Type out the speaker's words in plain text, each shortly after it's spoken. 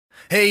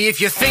Hey,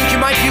 if you think you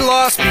might be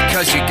lost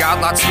because you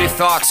got lots of new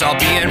thoughts, I'll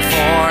be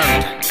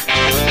informed.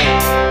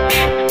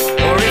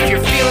 Or if you're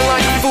feeling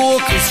like a fool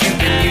because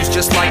you've been used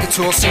just like a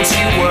tool since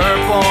you were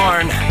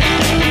born.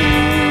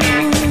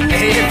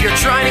 Hey, if you're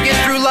trying to get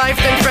through life,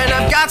 then friend,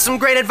 I've got some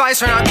great advice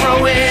for not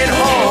growing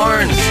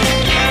horns.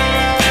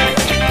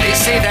 They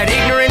say that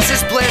ignorance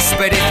is bliss,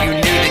 but if you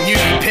knew, then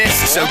you'd be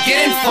pissed, so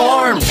get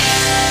informed.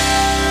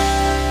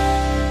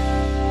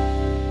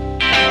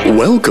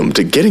 Welcome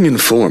to Getting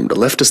Informed, a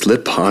leftist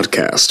lit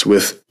podcast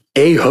with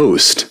a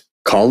host,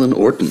 Colin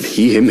Orton,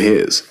 he, him,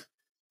 his.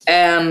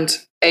 And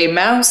a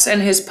mouse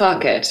in his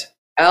pocket,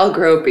 Al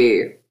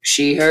Gropey,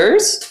 she,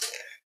 hers.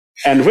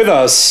 And with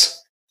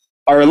us,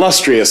 our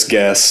illustrious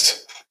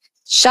guest,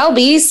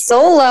 Shelby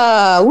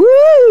Sola.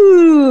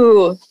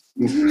 Woo!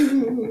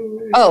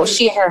 Oh,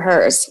 she, her,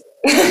 hers.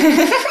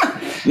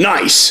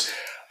 Nice.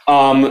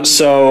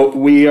 So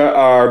we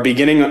are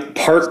beginning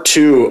part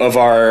 2 of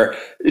our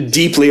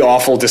deeply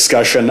awful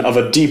discussion of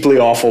a deeply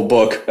awful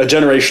book, A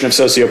Generation of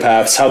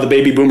Sociopaths, How the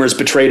Baby Boomers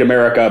Betrayed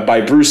America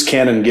by Bruce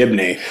Cannon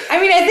Gibney. I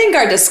mean, I think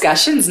our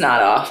discussion's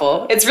not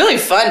awful. It's really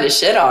fun to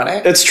shit on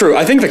it. It's true.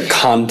 I think the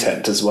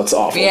content is what's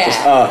awful.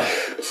 Yeah.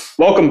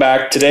 Welcome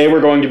back. Today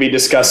we're going to be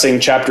discussing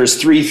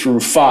chapters 3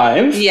 through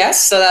 5.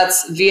 Yes, so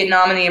that's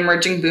Vietnam and the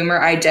Emerging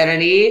Boomer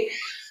Identity,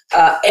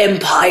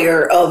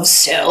 Empire of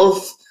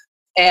Self,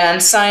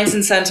 and Science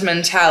and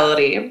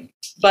Sentimentality.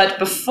 But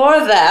before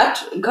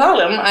that,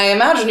 Colin, I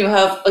imagine you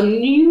have a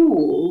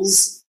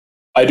news.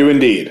 I do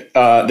indeed.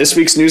 This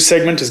week's news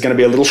segment is going to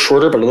be a little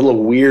shorter, but a little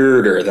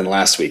weirder than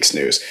last week's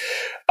news.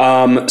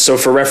 So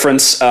for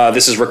reference,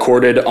 this is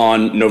recorded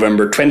on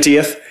November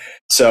 20th.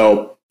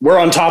 So we're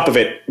on top of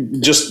it.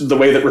 Just the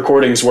way that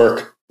recordings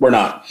work, we're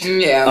not.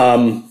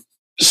 Yeah.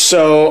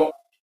 So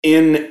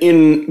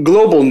in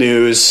global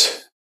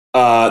news,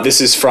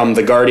 this is from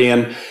The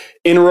Guardian.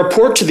 In a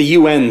report to the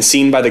UN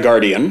seen by The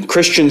Guardian,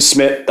 Christian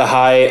Schmidt, the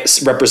High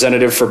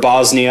Representative for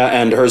Bosnia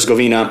and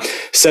Herzegovina,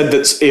 said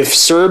that if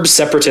Serb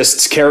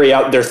separatists carry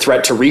out their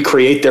threat to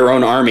recreate their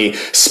own army,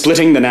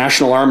 splitting the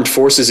national armed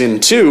forces in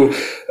two,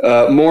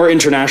 more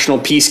international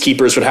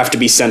peacekeepers would have to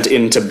be sent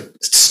in to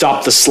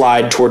stop the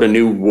slide toward a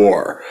new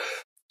war.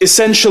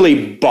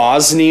 Essentially,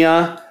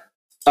 Bosnia,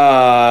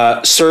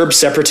 Serb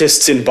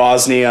separatists in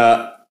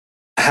Bosnia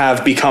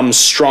have become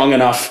strong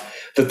enough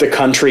that the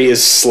country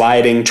is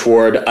sliding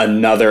toward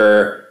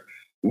another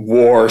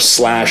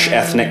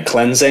war/ethnic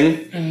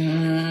cleansing.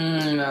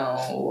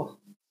 No.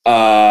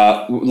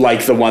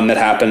 Like the one that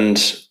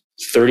happened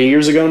 30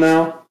 years ago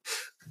now.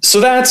 So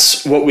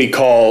that's what we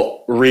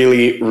call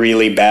really,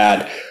 really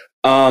bad.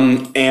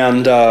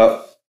 And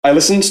I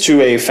listened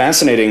to a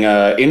fascinating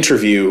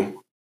interview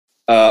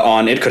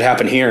on It Could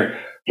Happen Here,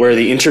 where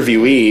the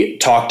interviewee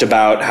talked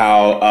about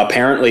how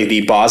apparently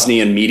the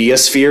Bosnian media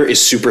sphere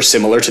is super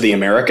similar to the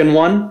American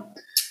one.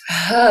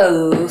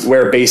 Oh.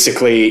 Where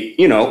basically,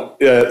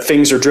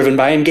 things are driven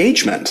by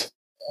engagement.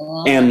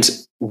 And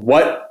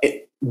what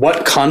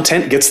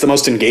content gets the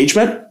most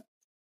engagement?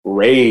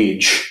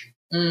 Rage.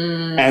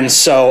 And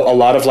so a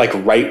lot of like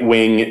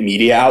right-wing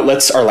media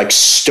outlets are like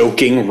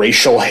stoking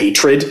racial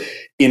hatred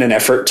in an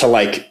effort to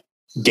like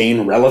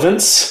gain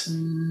relevance.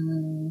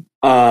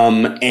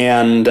 A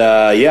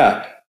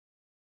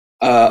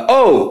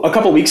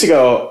couple weeks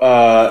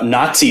ago,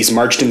 Nazis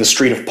marched in the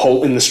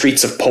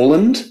streets of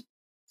Poland.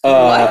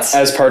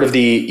 As part of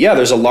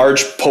there's a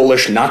large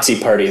Polish Nazi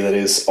party that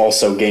is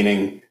also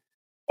gaining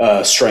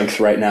strength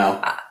right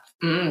now.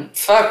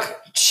 Fuck.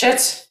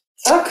 Shit.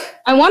 Fuck.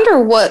 I wonder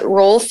what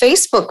role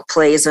Facebook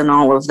plays in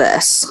all of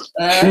this.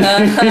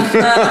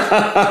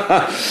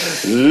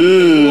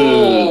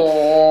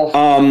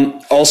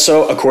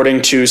 Also,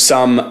 according to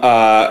some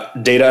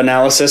data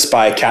analysis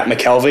by Kat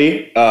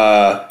McKelvey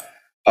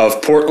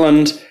of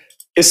Portland,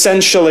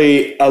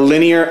 essentially a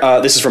linear,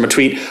 this is from a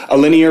tweet, a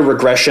linear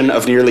regression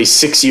of nearly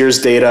 6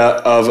 years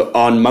data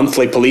on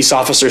monthly police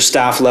officer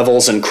staff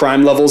levels and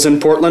crime levels in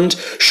Portland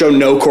show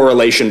no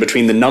correlation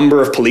between the number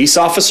of police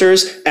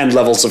officers and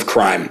levels of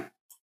crime.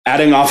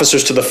 Adding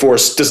officers to the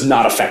force does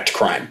not affect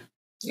crime.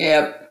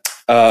 Yep.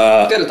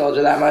 Could have told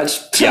you that much.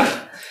 Yeah.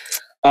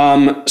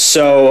 I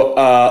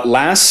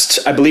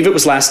believe it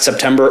was last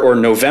September or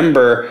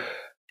November,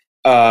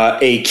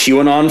 a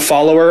QAnon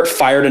follower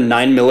fired a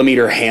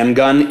 9mm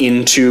handgun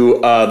into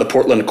the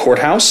Portland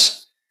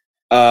courthouse.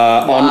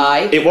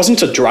 Why? It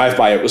wasn't a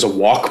drive-by, it was a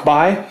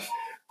walk-by.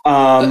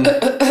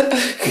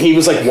 He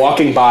was like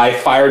walking by,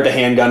 fired the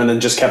handgun, and then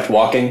just kept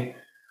walking.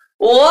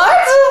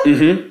 What?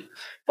 Mm-hmm.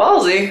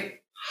 Ballsy.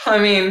 I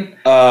mean,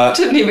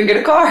 didn't even get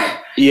a car.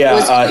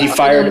 Yeah, he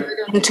fired an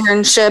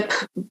internship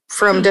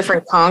from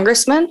different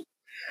congressmen.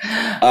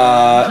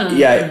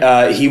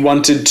 He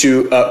wanted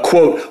to,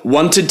 quote,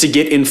 wanted to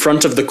get in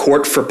front of the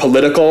court for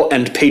political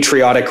and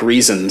patriotic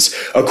reasons,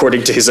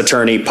 according to his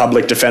attorney,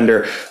 public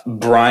defender,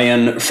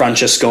 Brian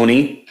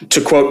Francesconi.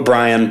 To quote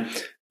Brian,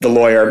 the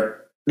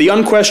lawyer, the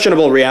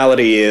unquestionable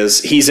reality is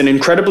he's an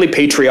incredibly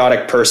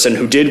patriotic person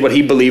who did what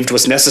he believed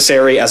was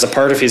necessary as a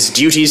part of his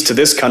duties to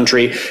this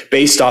country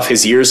based off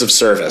his years of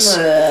service.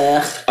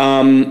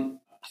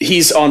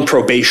 he's on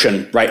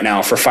probation right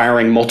now for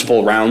firing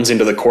multiple rounds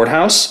into the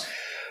courthouse,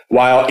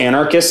 while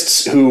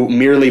anarchists who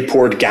merely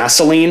poured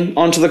gasoline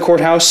onto the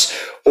courthouse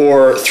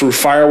or threw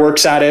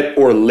fireworks at it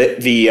or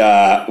lit the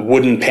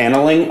wooden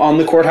paneling on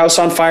the courthouse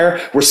on fire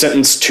were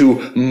sentenced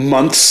to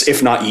months,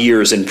 if not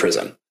years, in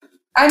prison.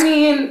 I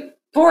mean,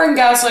 pouring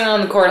gasoline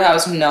on the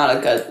courthouse, not a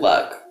good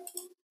look.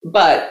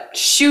 But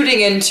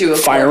shooting into a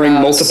firing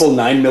courthouse, multiple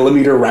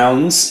 9mm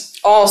rounds,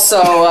 also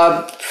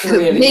a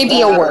pretty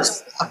Maybe bad. a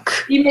worse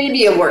look. He may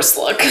be a worse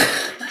look.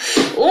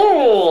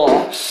 Ooh.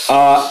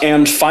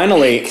 And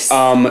finally,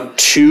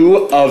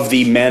 two of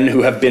the men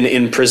who have been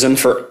in prison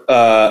for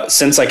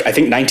since I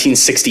think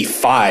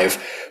 1965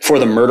 for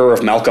the murder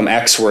of Malcolm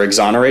X were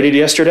exonerated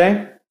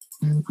yesterday.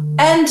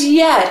 And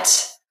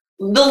yet,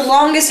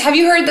 have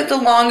you heard that the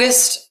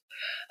longest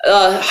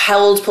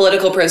held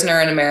political prisoner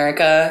in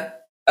America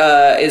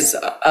is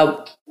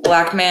a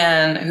black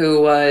man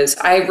who was,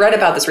 I read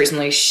about this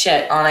recently,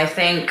 on, I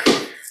think,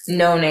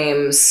 No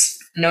Name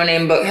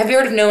Book. Have you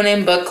heard of No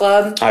Name Book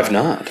Club? I've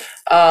not.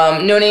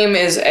 No Name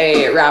is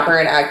a rapper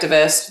and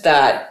activist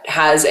that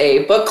has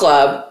a book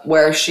club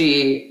where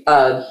she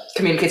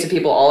communicates with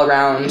people all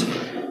around.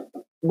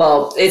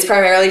 Well, it's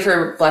primarily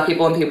for Black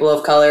people and people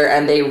of color,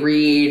 and they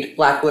read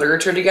Black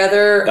literature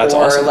together. That's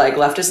awesome. Like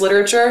leftist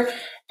literature.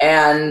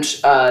 And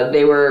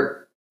they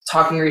were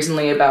talking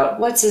recently about,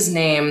 what's his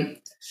name?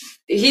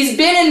 He's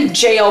been in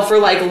jail for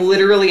like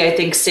literally, I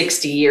think,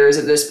 60 years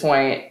at this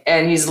point,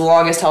 and he's the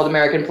longest held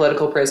American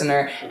political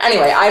prisoner.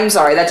 Anyway, I'm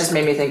sorry, that just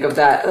made me think of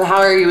that. How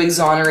are you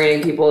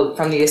exonerating people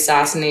from the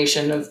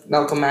assassination of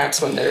Malcolm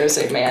X when there is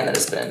a man that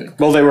has been...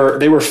 Well,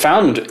 they were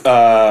found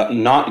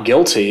not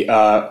guilty.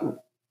 Ruchel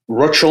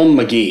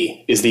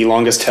McGee is the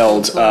longest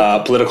held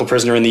political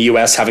prisoner in the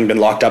U.S., having been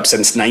locked up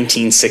since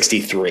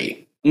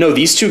 1963. No,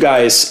 these two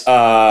guys,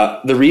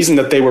 the reason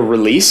that they were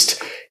released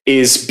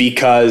is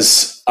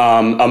because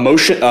a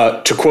motion,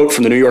 to quote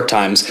from the New York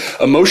Times,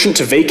 a motion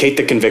to vacate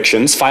the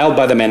convictions filed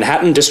by the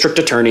Manhattan District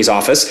Attorney's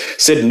Office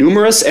said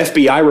numerous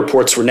FBI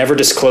reports were never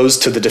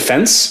disclosed to the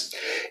defense,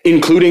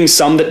 including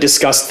some that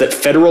discussed that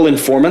federal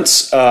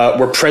informants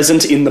were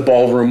present in the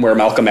ballroom where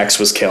Malcolm X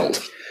was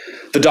killed.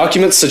 The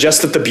documents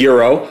suggest that the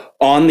Bureau,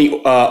 on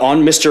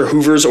Mr.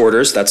 Hoover's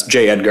orders, that's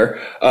J.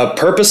 Edgar,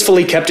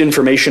 purposefully kept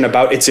information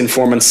about its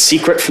informants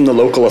secret from the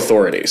local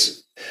authorities.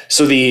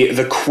 So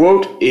the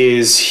quote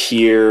is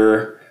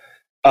here,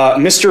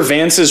 Mr.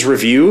 Vance's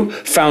review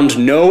found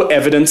no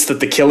evidence that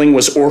the killing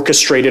was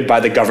orchestrated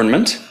by the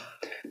government,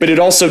 but it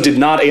also did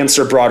not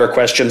answer broader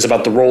questions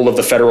about the role of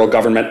the federal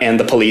government and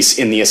the police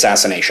in the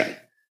assassination.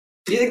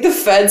 Do you think the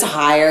feds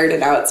hired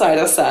an outside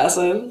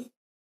assassin?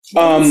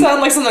 Doesn't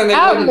sound like something they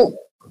wouldn't...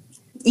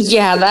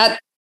 Yeah, that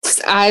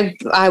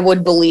I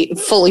would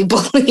fully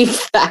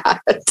believe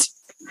that.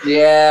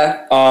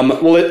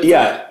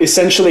 Yeah.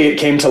 Essentially it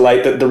came to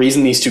light that the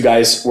reason these two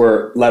guys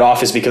were let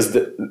off is because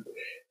the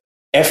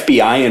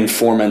FBI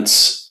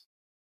informants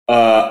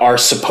are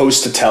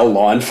supposed to tell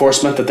law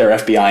enforcement that they're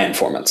FBI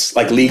informants,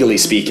 like legally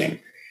speaking.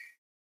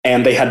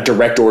 And they had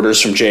direct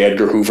orders from J.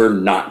 Edgar Hoover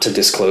not to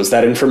disclose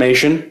that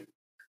information,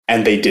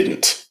 and they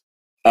didn't.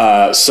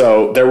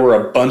 So there were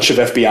a bunch of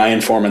FBI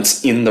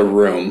informants in the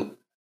room,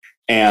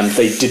 and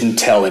they didn't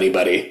tell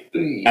anybody.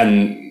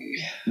 And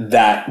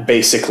that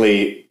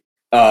basically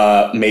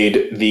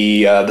made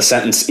the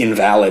sentence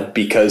invalid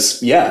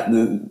because,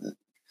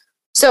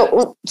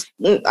 So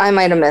I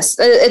might have missed.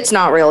 It's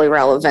not really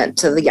relevant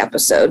to the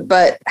episode,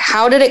 but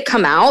how did it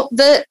come out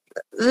that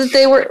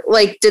they were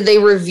like? Did they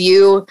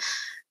review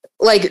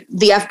like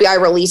the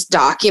FBI released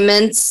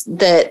documents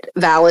that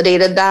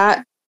validated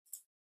that?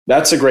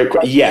 That's a great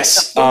question.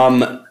 Yes,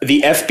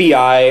 the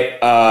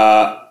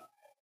FBI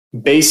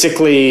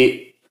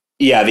basically,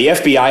 the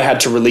FBI had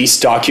to release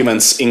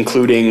documents,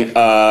 including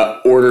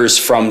orders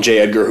from J.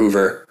 Edgar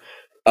Hoover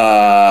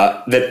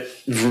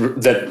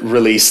that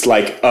released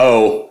like,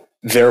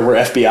 there were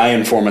FBI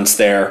informants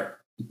there.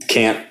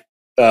 Can't.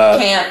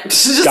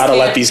 Gotta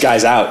let these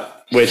guys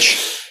out.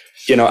 Which,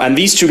 and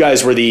these two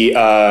guys were the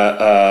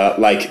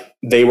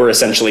they were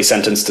essentially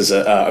sentenced as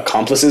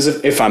accomplices,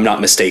 if I'm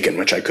not mistaken,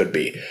 which I could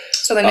be.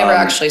 So they never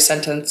actually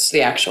sentenced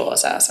the actual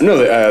assassin?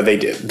 No, they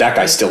did. That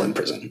guy's still in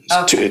prison.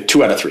 Okay.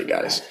 Two out of three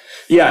guys.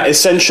 Yeah,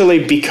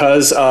 essentially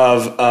because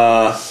of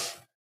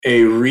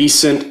a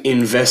recent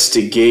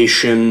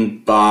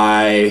investigation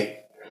by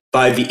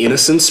the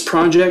Innocence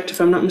Project,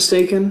 if I'm not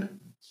mistaken.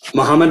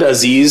 Muhammad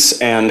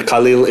Aziz and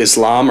Khalil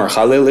Islam,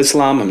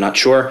 I'm not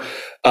sure,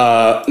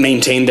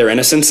 maintained their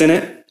innocence in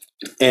it.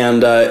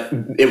 And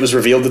it was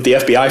revealed that the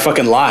FBI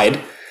fucking lied.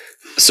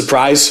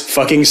 Surprise,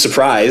 fucking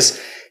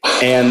surprise.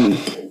 And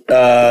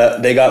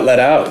they got let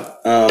out.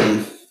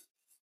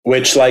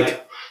 Which,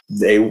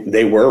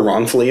 they were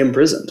wrongfully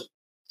imprisoned.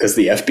 Because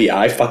the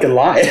FBI fucking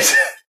lied.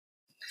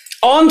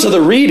 On to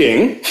the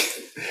reading.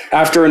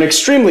 After an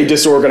extremely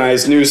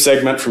disorganized news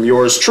segment from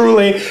yours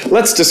truly,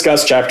 let's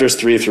discuss chapters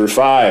 3 through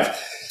 5.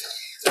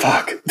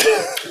 Fuck.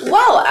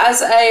 Well,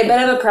 as a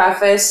bit of a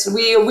preface,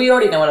 we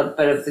already know what a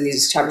bit of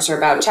these chapters are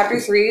about. Chapter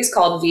 3 is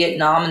called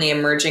Vietnam and the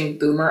Emerging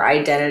Boomer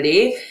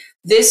Identity.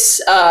 This,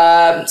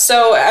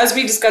 so as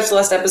we discussed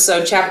last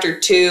episode, chapter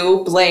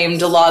 2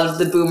 blamed a lot of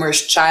the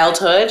boomers'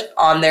 childhood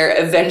on their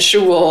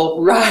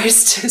eventual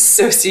rise to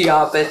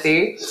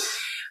sociopathy.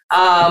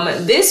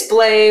 This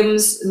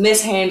blames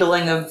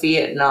mishandling of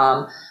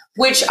Vietnam,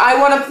 which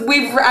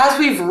as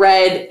we've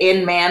read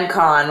in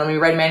ManCon, when we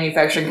read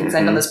Manufacturing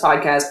Consent on this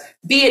podcast,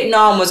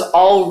 Vietnam was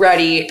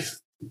already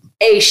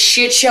a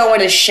shit show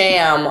and a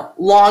sham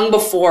long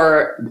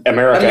before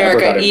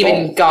America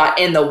even got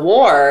in the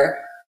war.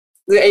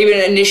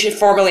 Even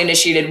formally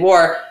initiated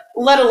war,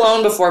 let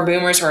alone before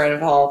boomers were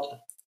involved.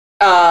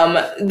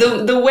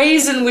 The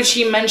ways in which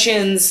he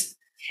mentions,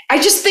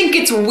 I just think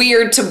it's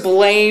weird to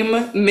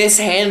blame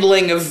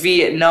mishandling of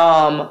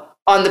Vietnam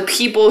on the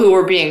people who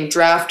were being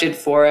drafted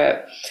for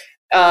it.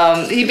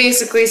 He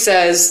basically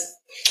says,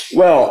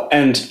 well,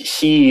 and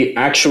he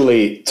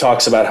actually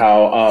talks about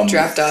how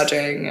draft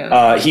dodging.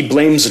 He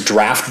blames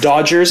draft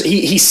dodgers.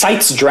 He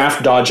cites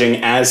draft dodging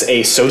as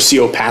a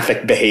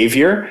sociopathic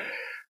behavior.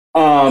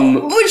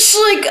 Which,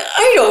 like,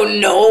 I don't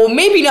know,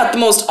 maybe not the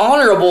most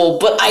honorable,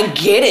 but I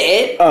get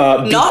it.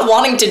 Not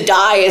wanting to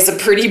die is a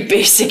pretty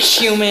basic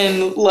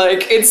human,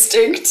 like,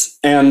 instinct.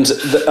 And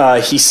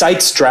he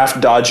cites draft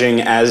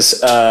dodging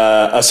as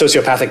a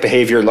sociopathic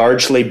behavior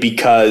largely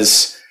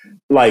because,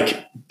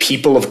 like,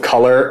 people of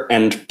color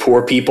and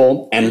poor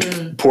people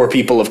poor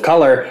people of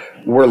color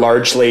were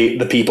largely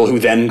the people who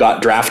then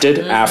got drafted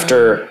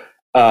after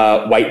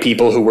white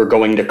people who were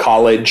going to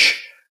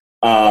college.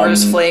 Or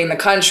just fleeing the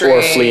country.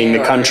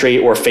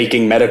 Or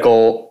faking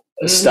medical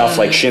stuff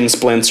like shin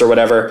splints or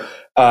whatever,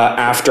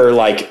 after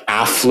like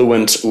after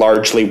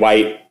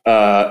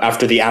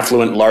the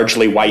affluent,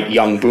 largely white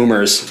young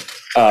boomers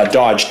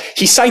dodged.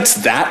 He cites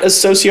that as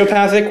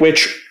sociopathic,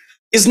 which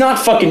is not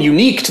fucking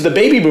unique to the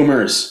baby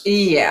boomers.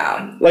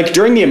 Yeah. Like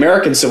during the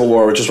American Civil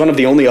War, which is one of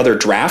the only other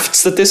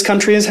drafts that this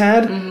country has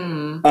had,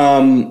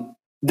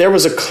 there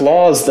was a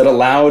clause that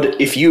allowed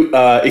if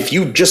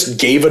you just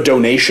gave a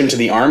donation to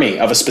the army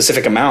of a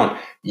specific amount,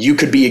 you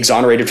could be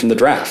exonerated from the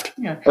draft.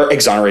 Yeah. Or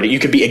exonerated. You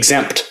could be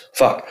exempt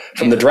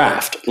from the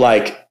draft.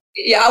 Like,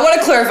 yeah, I want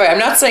to clarify. I'm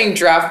not saying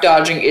draft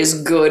dodging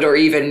is good or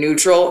even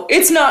neutral.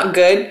 It's not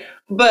good,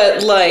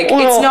 but like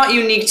it's not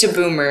unique to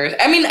boomers.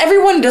 I mean,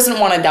 everyone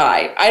doesn't want to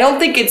die. I don't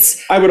think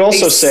it's. I would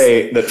also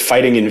say that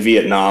fighting in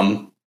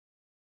Vietnam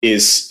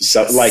is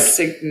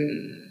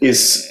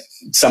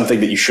something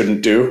that you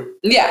shouldn't do.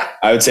 Yeah.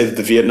 I would say that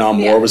the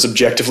Vietnam War was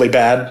objectively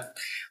bad.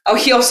 Oh,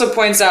 he also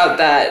points out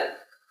that,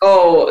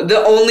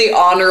 the only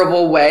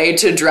honorable way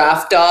to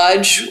draft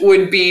dodge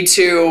would be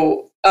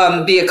to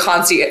be a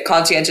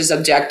conscientious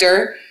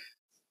objector.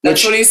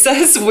 That's what he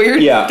says. Weird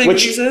thing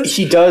which he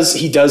says.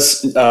 He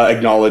does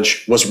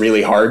acknowledge was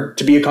really hard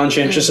to be a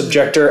conscientious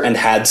objector and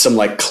had some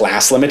like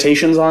class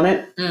limitations on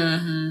it.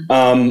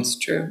 It's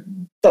true.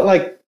 But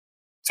like,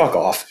 fuck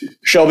off.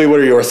 Shelby, what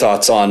are your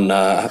thoughts on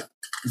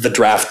the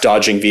draft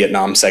dodging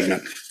Vietnam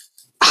segment?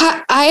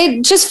 I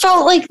just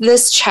felt like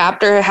this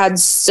chapter had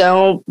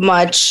so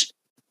much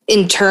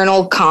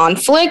internal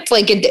conflict.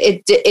 Like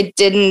it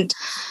didn't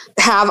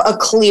have a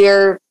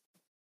clear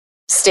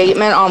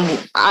statement on.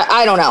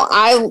 I don't know.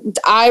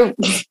 I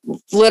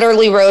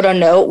literally wrote a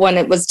note when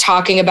it was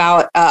talking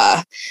about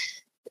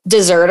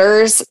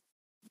deserters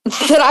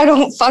that I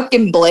don't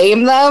fucking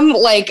blame them.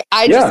 Like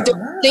I just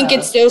don't think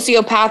it's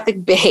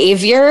sociopathic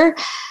behavior.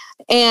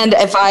 And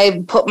if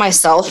I put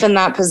myself in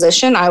that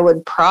position, I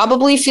would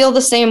probably feel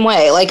the same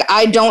way. Like,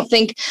 I don't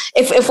think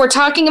if we're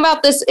talking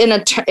about this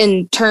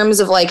in terms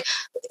of like,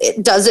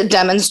 does it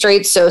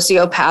demonstrate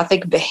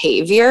sociopathic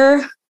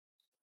behavior?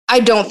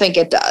 I don't think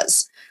it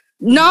does.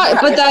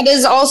 But that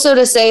is also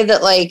to say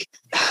that like,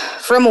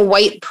 from a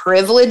white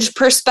privilege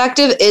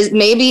perspective, is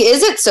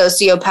it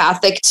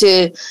sociopathic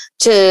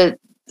to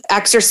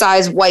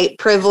exercise white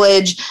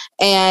privilege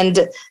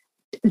and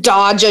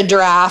dodge a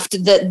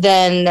draft that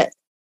then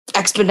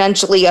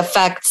exponentially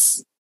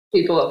affects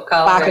people of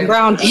color, black and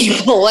brown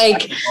people?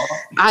 Like,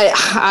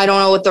 I don't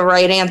know what the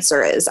right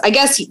answer is. I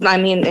guess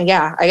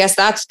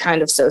that's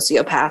kind of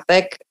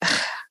sociopathic.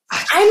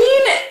 I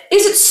mean,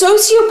 is it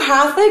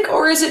sociopathic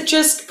or is it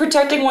just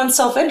protecting one's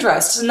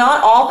self-interest?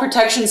 Not all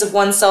protections of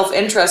one's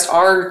self-interest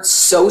are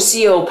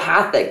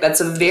sociopathic. That's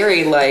a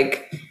very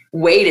like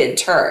weighted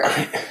term.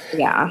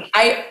 Yeah.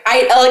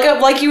 I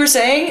like you were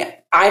saying,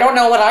 I don't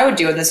know what I would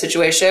do in this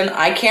situation.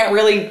 I can't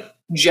really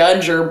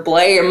judge or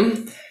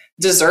blame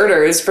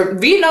deserters.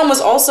 Vietnam was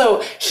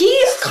also,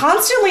 he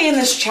constantly in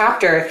this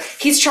chapter,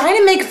 he's trying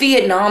to make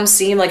Vietnam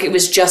seem like it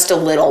was just a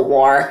little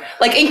war.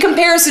 Like in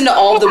comparison to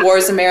all the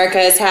wars America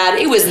has had,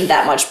 it wasn't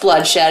that much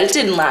bloodshed. It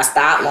didn't last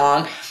that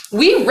long.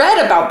 We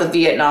read about the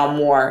Vietnam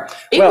War.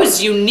 It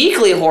was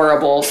uniquely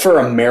horrible. For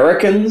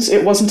Americans,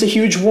 it wasn't a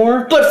huge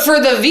war. But for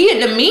the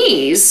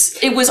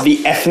Vietnamese, it was...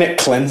 The ethnic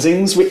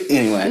cleansings?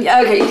 Anyway.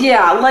 Okay,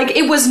 yeah. Like,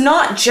 it was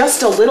not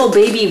just a little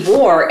baby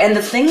war. And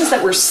the things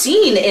that were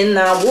seen in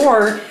that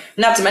war,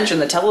 not to mention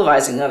the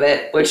televising of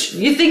it, which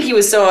you think he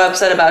was so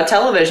upset about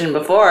television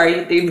before.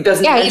 He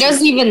doesn't... Yeah, he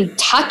doesn't even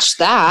touch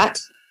that.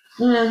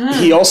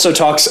 He also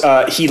talks...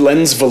 he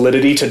lends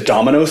validity to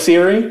domino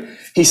theory.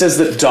 He says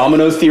that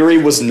domino theory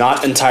was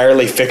not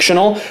entirely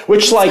fictional,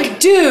 which, like,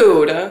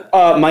 dude.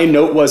 My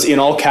note was in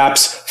all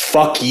caps,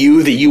 fuck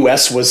you, the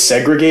US was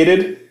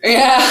segregated.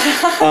 Yeah.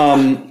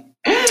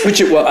 Which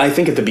I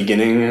think at the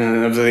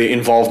beginning of the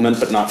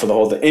involvement, but not for the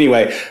whole thing.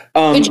 Anyway,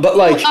 but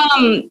like,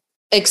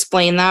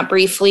 explain that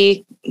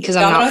briefly because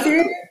I'm domino not.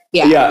 theory?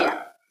 Yeah.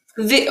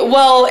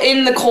 Well,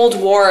 in the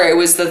Cold War, it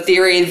was the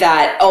theory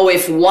that,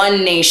 if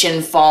one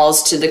nation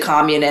falls to the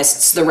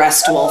communists, the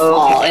rest will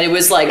fall. And it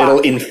was like... It'll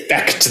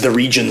infect the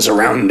regions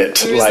around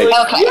it. Like,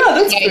 Okay. yeah,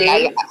 that's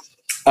great.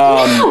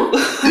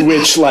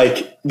 Which,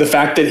 like, the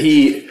fact that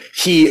he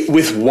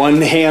with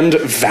one hand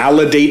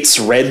validates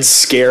Red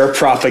Scare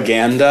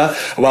propaganda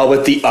while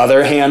with the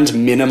other hand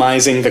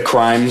minimizing the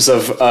crimes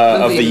of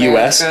the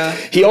US.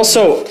 He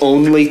also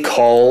only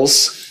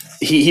calls...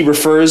 He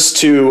refers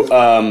to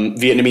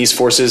Vietnamese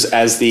forces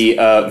as the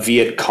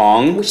Viet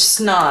Cong. Which is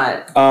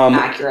not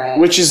accurate.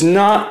 Which is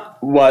not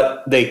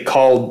what they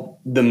called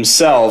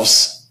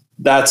themselves.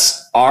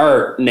 That's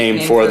our name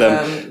for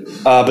them.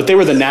 But they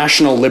were the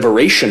National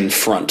Liberation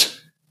Front.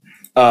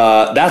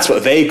 That's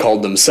what they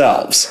called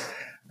themselves.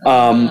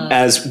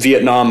 As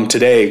Vietnam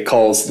today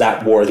calls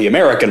that war the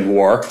American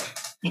War.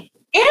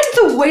 And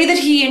the way that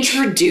he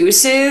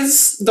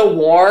introduces the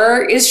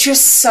war is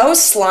just so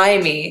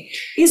slimy.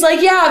 He's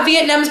like, yeah,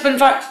 Vietnam's been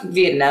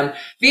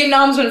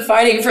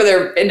fighting for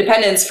their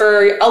independence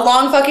for a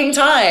long fucking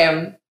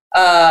time.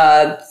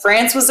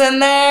 France was in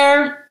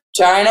there.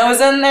 China was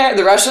in there.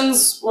 The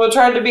Russians were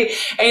trying to be.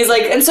 And he's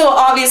like, and so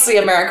obviously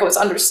America was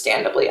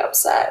understandably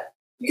upset.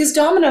 Because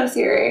domino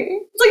theory.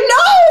 It's like,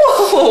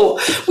 no!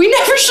 We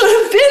never should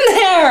have been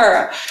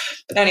there!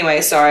 Anyway,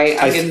 sorry.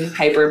 I'm getting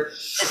hyper.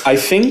 I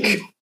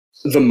think...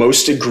 the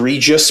most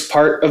egregious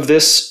part of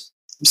this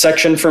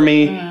section for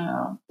me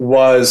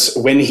was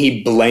when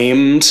he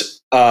blamed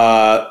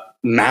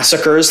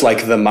massacres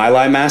like the My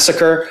Lai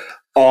massacre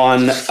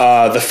on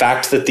the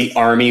fact that the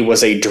army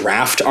was a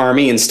draft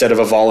army instead of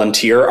a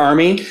volunteer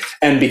army.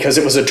 And because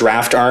it was a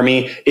draft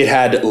army, it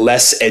had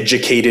less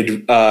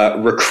educated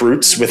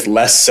recruits with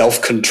less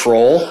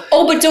self-control.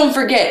 Oh, but don't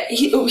forget,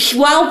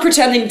 while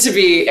pretending to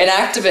be an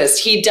activist,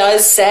 he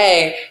does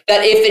say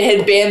that if it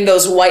had been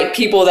those white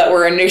people that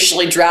were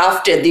initially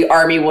drafted, the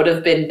army would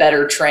have been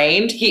better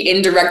trained. He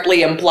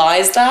indirectly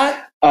implies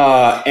that.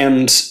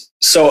 And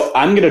so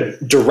I'm going to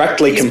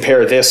directly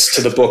compare this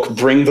to the book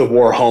Bring the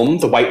War Home,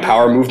 The White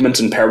Power Movement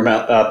in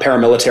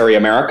Paramilitary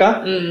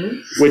America,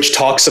 which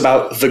talks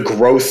about the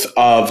growth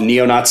of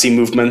neo-Nazi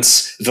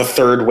movements, the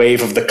third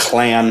wave of the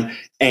Klan,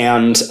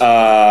 and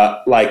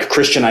like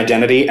Christian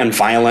identity and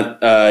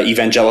violent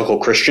evangelical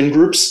Christian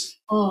groups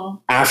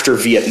after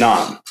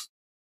Vietnam.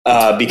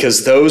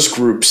 Because those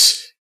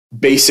groups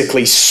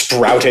basically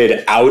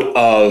sprouted out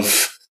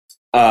of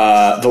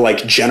the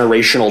like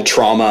generational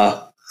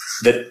trauma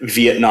that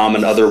Vietnam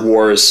and other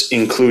wars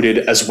included,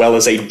 as well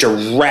as a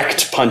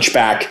direct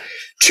punchback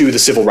to the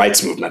civil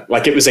rights movement.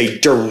 Like, it was a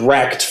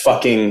direct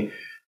fucking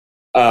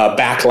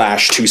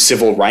backlash to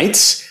civil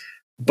rights.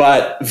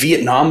 But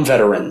Vietnam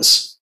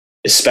veterans,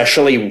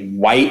 especially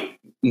white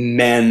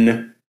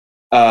men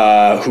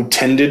who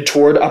tended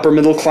toward upper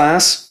middle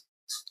class,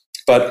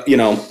 but, you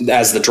know,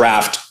 as the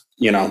draft,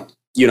 you know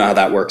how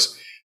that works.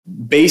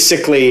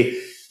 Basically,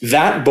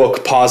 that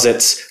book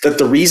posits that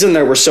the reason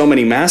there were so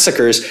many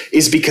massacres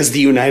is because the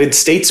United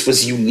States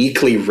was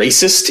uniquely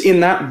racist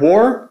in that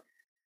war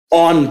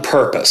on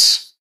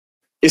purpose.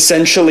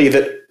 Essentially,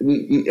 that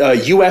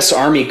U.S.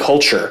 Army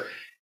culture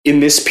in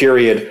this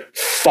period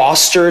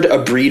fostered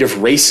a breed of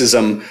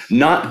racism,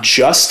 not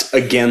just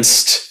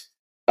against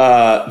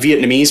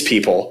Vietnamese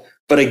people,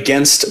 but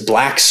against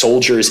black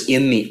soldiers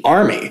in the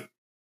army.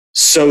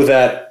 So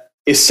that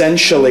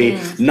essentially,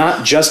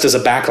 not just as a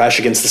backlash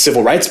against the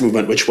civil rights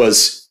movement, which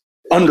was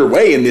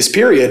underway in this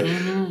period,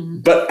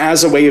 but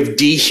as a way of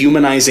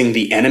dehumanizing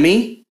the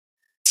enemy.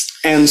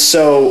 And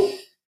so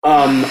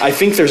I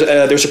think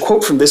there's a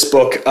quote from this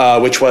book,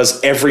 which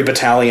was, "Every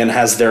battalion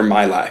has their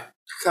My Lai."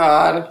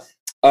 God.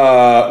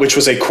 Which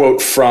was a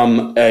quote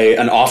from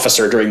an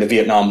officer during the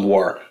Vietnam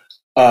War,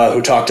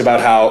 who talked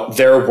about how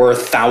there were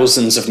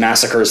thousands of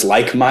massacres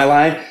like My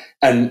Lai,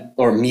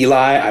 or My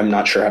Lai, I'm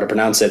not sure how to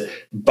pronounce it,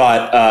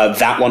 but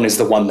that one is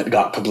the one that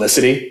got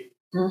publicity.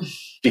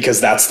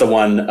 Because that's the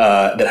one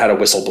that had a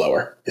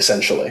whistleblower,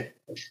 essentially.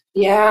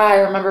 Yeah, I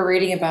remember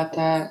reading about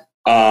that.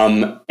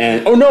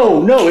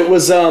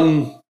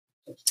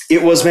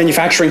 It was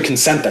Manufacturing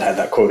Consent that had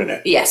that quote in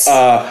it. Yes.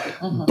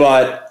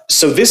 But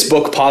so this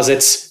book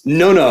posits,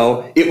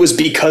 no, it was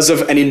because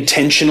of an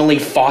intentionally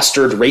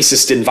fostered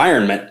racist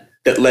environment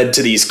that led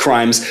to these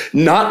crimes,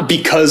 not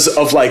because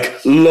of like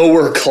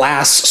lower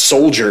class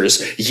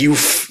soldiers.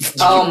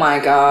 Oh my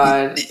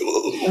God.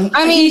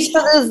 I mean,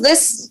 so does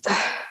this...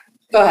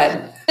 Go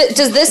ahead.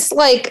 Does this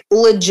like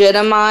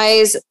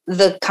legitimize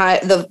the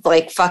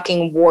like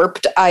fucking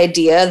warped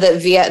idea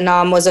that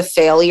Vietnam was a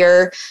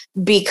failure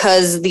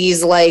because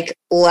these like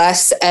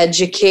less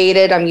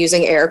educated, I'm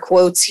using air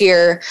quotes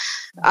here,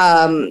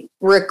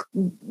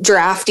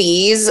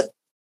 draftees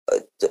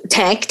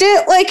tanked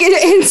it like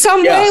in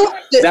some way.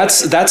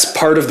 That's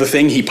part of the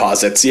thing he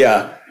posits.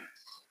 Yeah.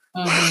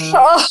 This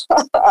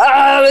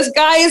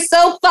guy is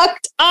so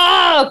fucked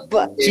up.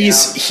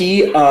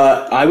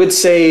 I would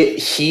say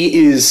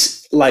he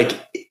is like,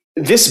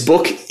 this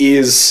book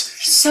is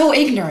so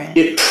ignorant.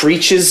 It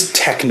preaches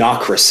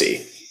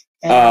technocracy.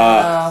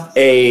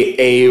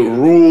 A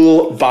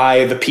rule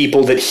by the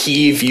people that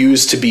he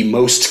views to be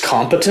most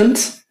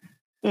competent.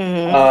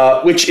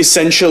 Which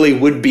essentially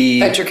would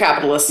be venture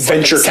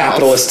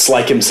capitalists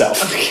like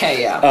himself.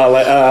 Okay,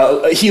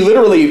 yeah. He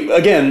literally,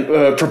 again,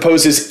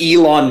 proposes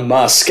Elon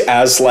Musk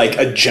as like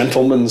a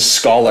gentleman's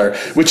scholar,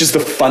 which is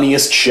the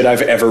funniest shit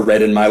I've ever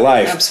read in my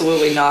life.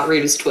 Absolutely not.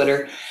 Read his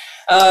Twitter.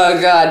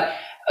 Oh, God.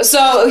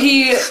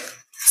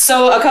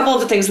 So a couple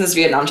of the things in this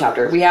Vietnam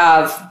chapter,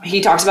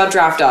 he talks about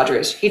draft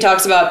dodgers. He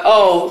talks about,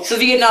 the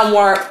Vietnam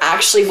War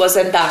actually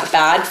wasn't that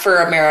bad for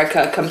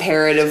America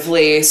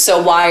comparatively. So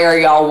why are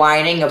y'all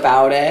whining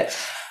about it?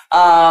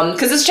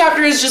 Because this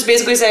chapter is just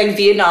basically saying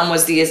Vietnam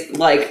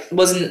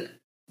wasn't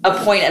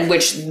a point at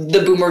which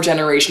the boomer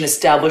generation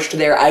established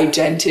their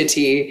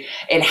identity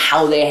and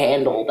how they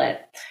handled it.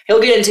 He'll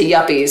get into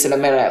yuppies in a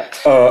minute.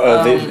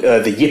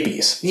 The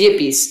yippies.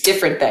 Yippies,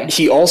 different thing.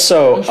 He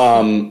also,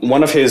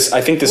 one of his,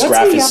 I think this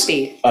graph is... What's a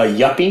yuppie? A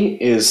yuppie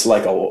is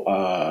like a...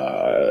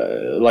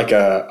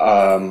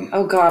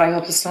 oh God, I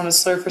hope it's not a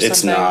slur for something.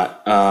 It's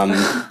not.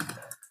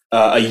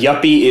 A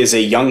yuppie is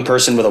a young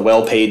person with a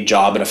well-paid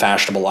job and a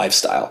fashionable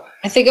lifestyle.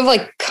 I think of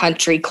like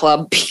country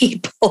club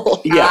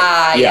people.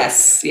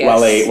 Yes.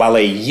 While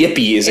a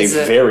yippie is a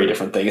very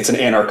different thing. It's an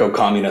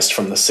anarcho-communist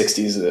from the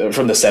 60s,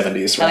 from the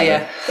 70s. Hell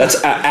yeah.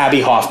 That's Abby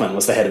Hoffman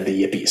was the head of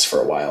the yippies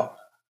for a while.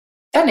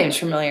 That name's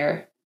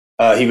familiar.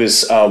 He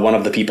was one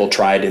of the people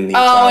tried in the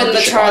trial of the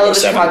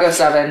Chicago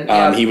 7.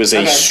 Yep. He was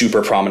a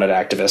super prominent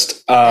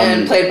activist.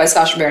 And played by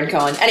Sacha Baron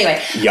Cohen.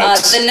 Anyway,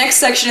 the next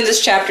section of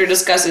this chapter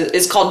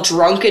is called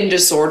Drunk and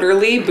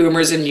Disorderly,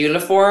 Boomers in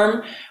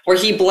Uniform, where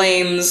he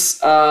blames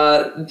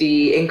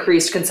the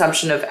increased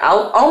consumption of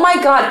alcohol. Oh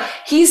my God,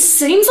 he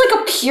seems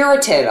like a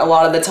Puritan a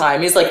lot of the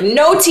time. He's like,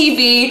 no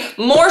TV,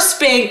 more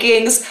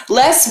spankings,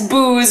 less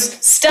booze,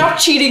 stop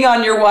cheating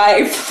on your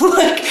wife.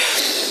 Like...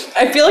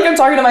 I feel like I'm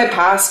talking to my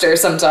pastor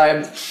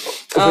sometimes.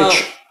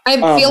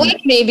 I feel like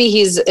maybe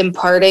he's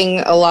imparting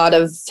a lot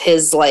of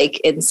his like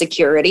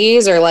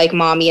insecurities or like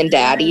mommy and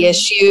daddy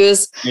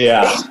issues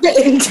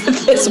into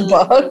this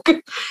book.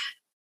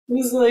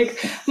 He's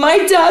like, my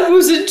dad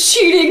was a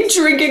cheating,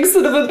 drinking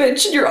son of a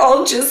bitch, and you're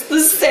all just the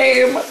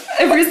same.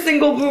 Every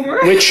single boomer.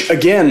 Which,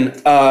 again,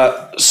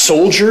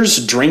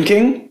 soldiers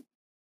drinking?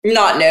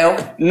 Not new.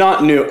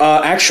 Not new.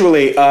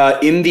 Actually,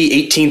 in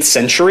the 18th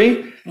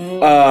century...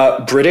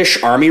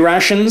 British army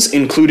rations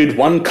included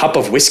 1 cup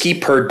of whiskey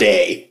per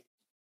day.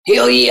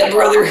 Hell yeah,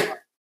 brother.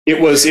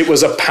 It was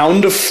a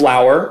pound of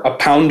flour, a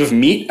pound of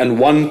meat, and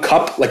 1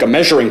 cup, like a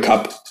measuring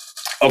cup,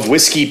 of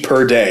whiskey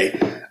per day.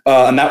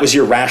 And that was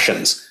your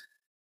rations.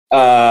 You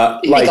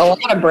make a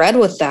lot of bread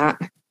with that.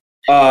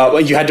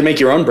 Well, you had to make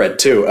your own bread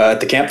too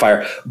at the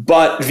campfire.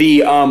 But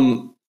the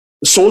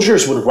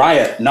soldiers would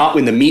riot not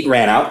when the meat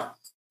ran out,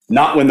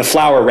 not when the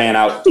flour ran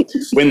out,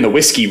 when the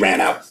whiskey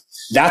ran out.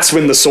 That's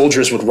when the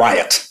soldiers would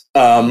riot.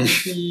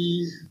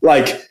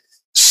 Like,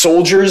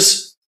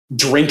 soldiers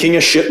drinking a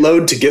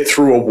shitload to get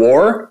through a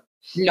war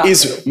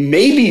is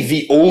maybe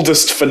the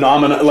oldest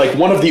phenomena, like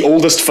one of the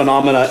oldest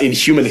phenomena in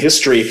human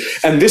history.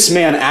 And this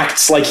man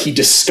acts like he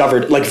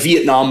discovered, like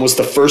Vietnam was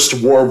the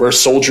first war where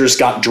soldiers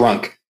got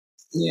drunk.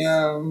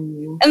 Yeah.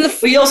 And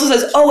he also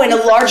says, and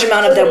a large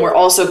amount of them were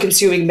also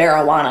consuming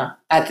marijuana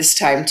at this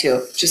time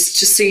too. Just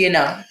so you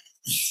know.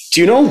 Do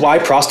you know why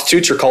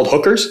prostitutes are called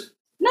hookers?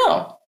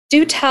 No.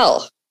 Do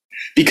tell.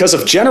 Because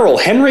of General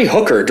Henry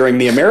Hooker during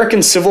the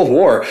American Civil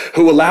War,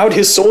 who allowed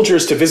his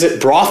soldiers to visit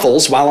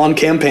brothels while on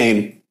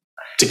campaign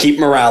to keep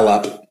morale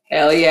up.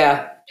 Hell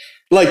yeah.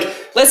 Like,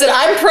 listen,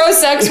 I'm pro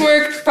sex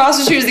work.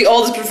 Prostitute is the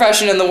oldest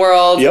profession in the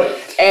world. Yep.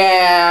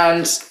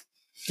 And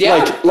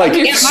my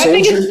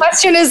biggest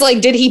question is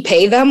like, did he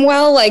pay them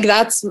well? Like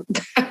that's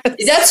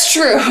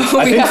true.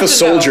 I think the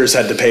soldiers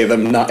had to pay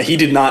them. He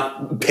did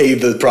not pay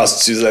the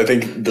prostitutes. I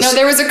think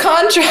there was a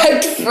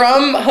contract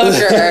from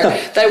Hooker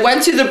that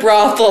went to the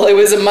brothel. It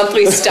was a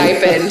monthly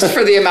stipend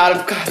for the amount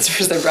of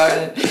customers they brought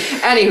in.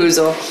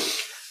 Anyhoozle.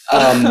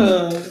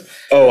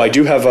 I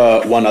do have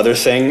one other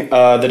thing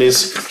that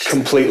is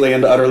completely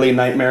and utterly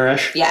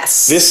nightmarish.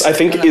 Yes. This, I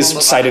think, is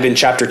cited in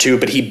chapter 2,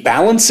 but he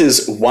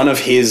balances one of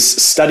his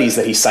studies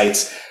that he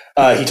cites.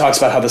 He talks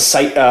about how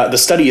the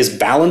study is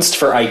balanced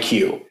for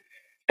IQ.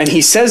 And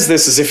he says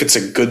this as if it's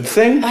a good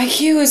thing.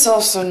 IQ is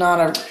also not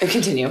a...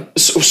 Continue.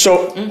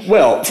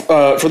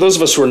 For those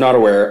of us who are not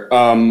aware,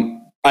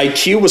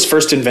 IQ was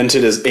first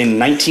invented in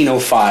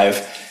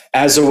 1905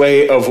 as a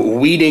way of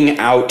weeding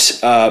out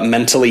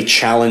mentally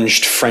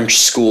challenged French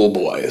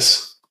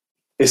schoolboys,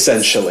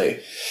 essentially.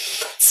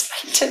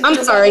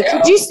 I'm sorry,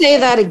 could you say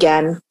that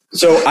again?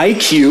 So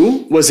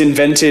IQ was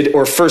invented,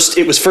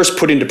 it was first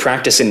put into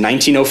practice in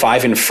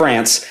 1905 in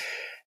France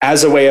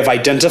as a way of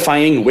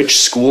identifying which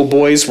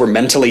schoolboys were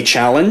mentally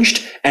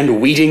challenged and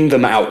weeding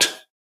them out.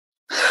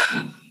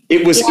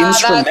 It was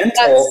instrumental.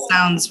 That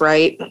sounds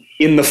right.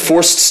 In the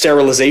forced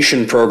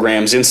sterilization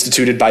programs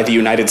instituted by the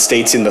United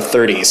States in the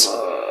 30s.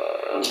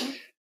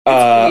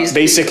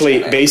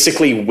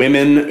 Basically,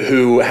 women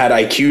who had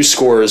IQ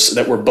scores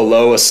that were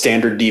below a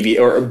standard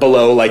or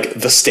below like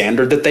the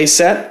standard that they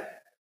set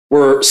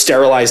were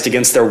sterilized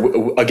against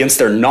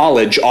their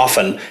knowledge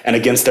often, and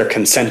against their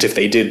consent if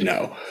they did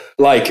know.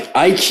 Like,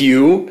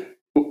 IQ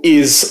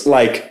is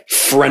like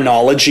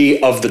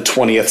phrenology of the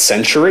 20th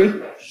century.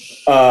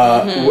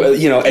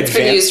 It's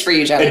been used for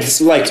eugenics.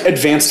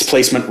 Advanced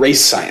placement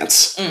race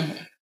science.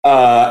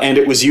 And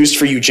it was used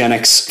for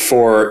eugenics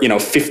for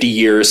 50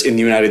 years in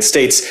the United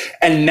States.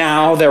 And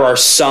now there are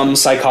some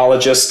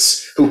psychologists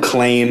who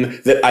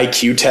claim that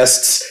IQ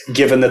tests,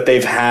 given that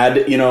they've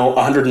had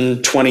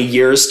 120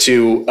 years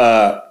to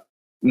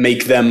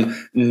make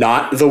them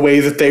not the way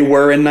that they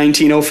were in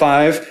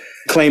 1905,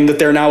 claim that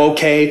they're now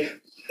okay.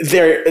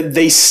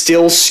 They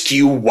still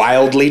skew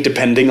wildly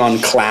depending on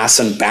class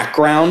and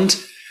background.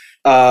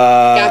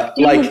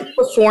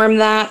 Perform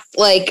that.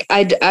 Like,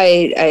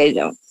 I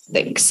don't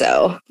think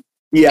so.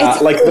 Yeah,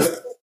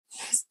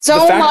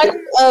 so much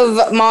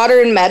of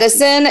modern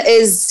medicine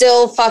is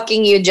still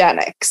fucking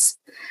eugenics.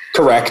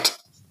 Correct.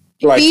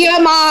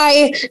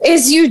 BMI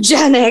is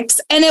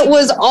eugenics, and it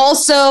was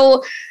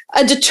also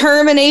a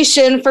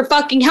determination for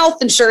fucking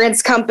health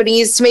insurance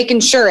companies to make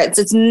insurance.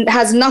 It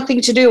has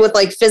nothing to do with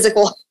like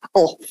physical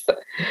health.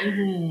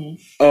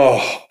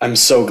 Oh, I'm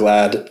so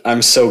glad.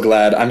 I'm so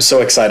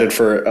excited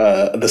for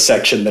the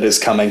section that is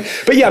coming.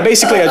 But yeah,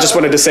 basically I just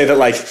wanted to say that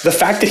like the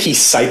fact that he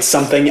cites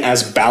something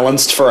as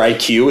balanced for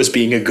IQ as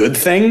being a good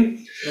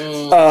thing,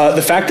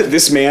 the fact that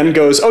this man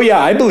goes, oh yeah,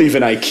 I believe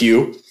in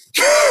IQ.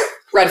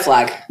 Red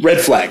flag.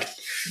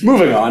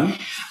 Moving on.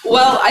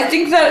 Well, I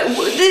think that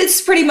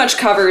this pretty much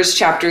covers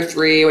chapter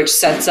 3, which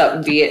sets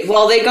up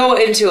Well, they go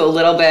into a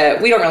little bit.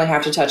 We don't really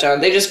have to touch on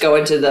it. They just go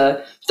into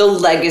the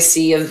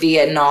legacy of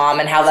Vietnam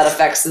and how that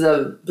affects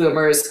the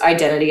boomers'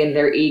 identity and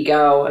their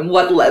ego, and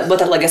what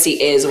that legacy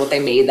is, what they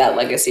made that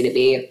legacy to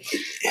be.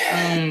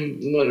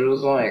 What it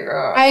was like.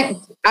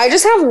 I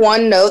just have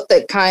one note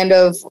that kind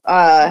of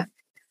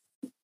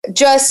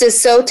just is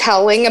so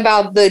telling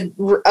about the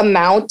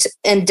amount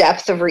and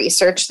depth of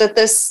research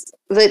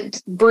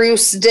that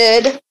Bruce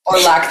did, or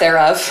lack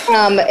thereof.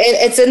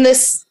 It's in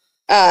this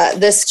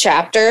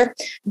chapter.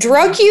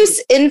 Drug use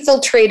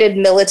infiltrated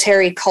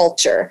military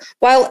culture.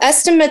 While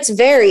estimates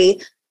vary,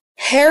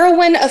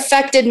 heroin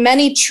affected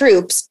many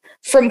troops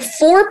from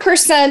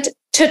 4%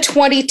 to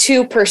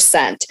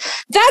 22%.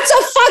 That's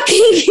a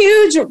fucking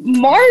huge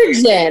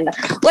margin.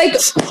 Like,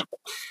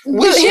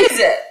 which is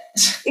it?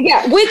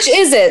 Yeah, which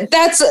is it?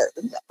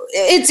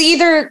 It's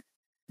either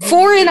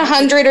 4 in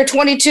 100 or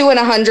 22 in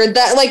 100.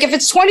 That, like, if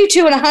it's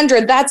 22 in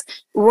 100, that's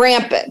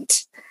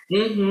rampant.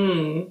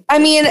 Mm-hmm. I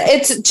mean,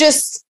 it's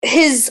just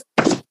his.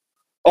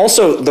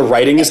 Also, the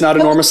writing is not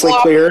enormously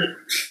clear,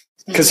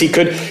 because he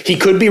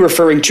could be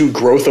referring to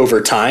growth over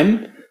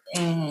time.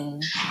 Mm-hmm.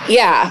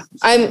 Yeah,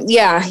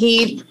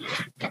 we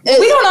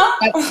don't know.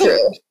 That's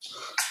true.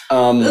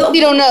 We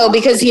don't know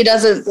because he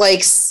doesn't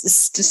like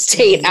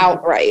state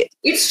outright.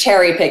 It's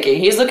cherry picking.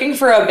 He's looking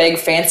for a big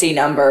fancy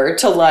number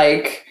to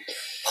like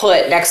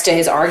put next to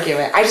his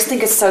argument. I just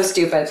think it's so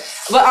stupid.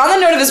 But on the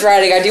note of his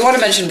writing, I do want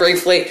to mention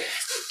briefly,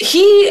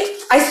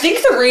 I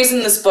think the reason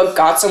this book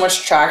got so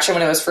much traction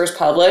when it was first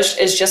published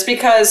is just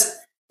because,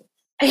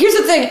 here's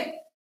the thing,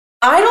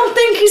 I don't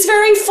think he's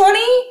very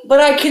funny,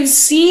 but I can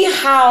see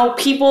how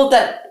people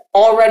that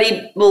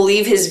already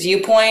believe his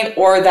viewpoint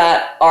or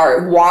that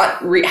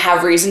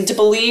have reason to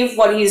believe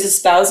what he's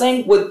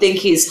espousing would think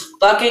he's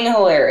fucking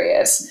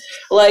hilarious.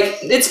 Like,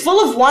 it's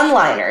full of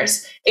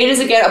one-liners. It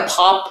is, again, a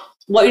pop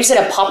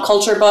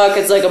culture book.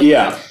 It's like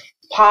a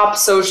pop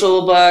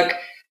social book.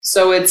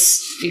 So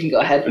you can go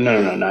ahead.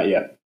 No, not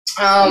yet.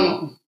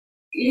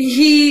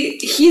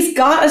 He's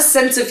got a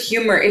sense of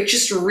humor. It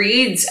just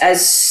reads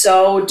as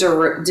so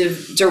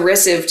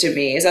derisive to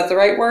me. Is that the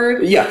right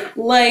word? Yeah.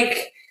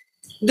 Like,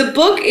 the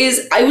book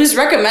I was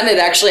recommended,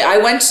 actually. I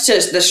went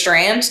to the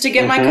Strand to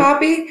get my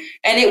copy,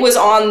 and it was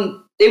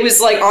on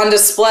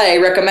display,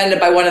 recommended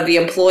by one of the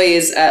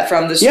employees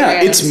from the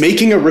Strand. Yeah, it's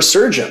making a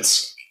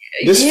resurgence.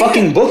 This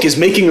fucking book is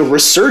making a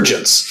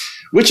resurgence,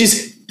 which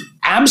is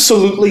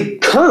absolutely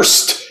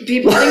cursed.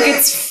 People think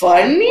it's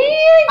funny.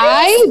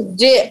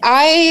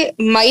 I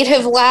might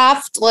have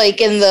laughed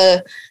like in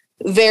the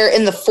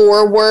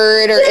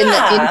foreword or in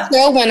the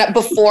intro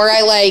before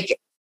I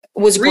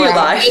was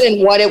grounded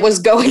in what it was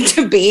going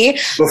to be.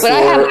 But I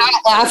have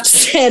not laughed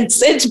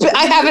since.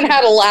 I haven't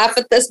had a laugh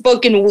at this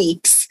book in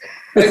weeks.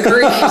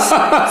 Agreed.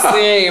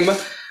 Same.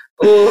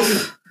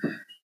 Oof.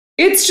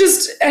 It's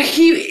just,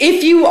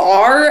 if you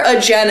are a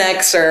Gen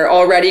Xer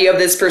already of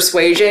this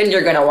persuasion,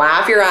 you're going to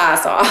laugh your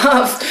ass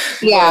off.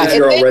 Yeah, if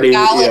it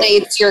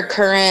validates your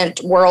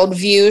current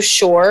worldview,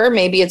 sure,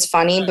 maybe it's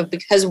funny, but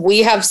because we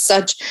have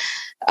such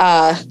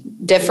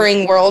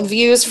differing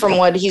worldviews from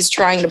what he's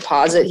trying to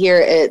posit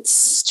here,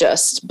 it's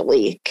just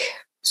bleak.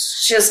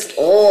 It's just,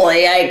 oh,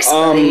 yikes,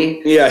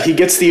 buddy. Yeah, he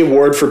gets the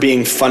award for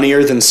being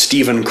funnier than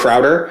Steven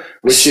Crowder,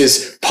 which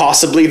is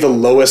possibly the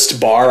lowest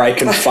bar I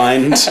can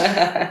find.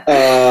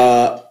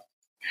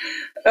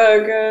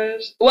 Oh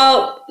gosh.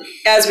 Well,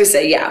 as we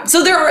say, yeah.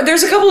 So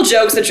there's a couple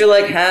jokes that you're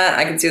like, huh,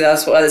 I can see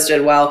this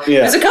did well.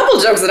 Yeah. There's a couple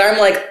jokes that I'm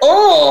like,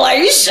 oh, are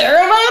you sure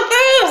about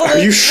this? Are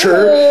you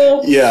sure?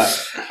 Oh. Yeah.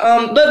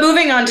 But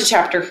moving on to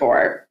chapter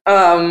 4.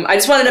 I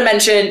just wanted to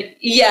mention,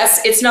 yes,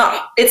 it's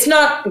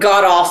not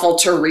god awful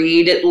to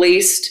read, at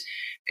least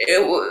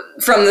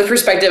from the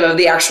perspective of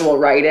the actual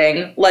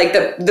writing. Like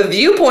the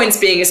viewpoints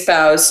being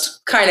espoused,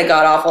 kind of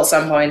god awful at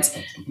some points,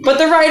 but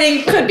the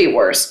writing could be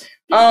worse.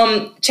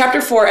 Chapter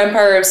 4,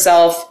 Empire of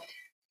Self.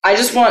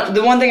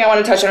 The one thing I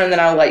want to touch on, and then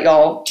I'll let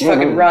y'all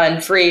fucking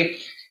run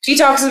free. He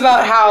talks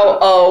about how,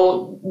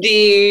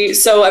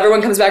 so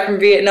everyone comes back from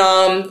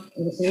Vietnam.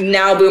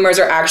 Now boomers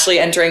are actually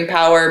entering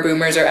power.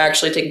 Boomers are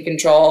actually taking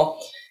control.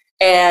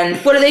 And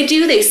what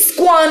do? They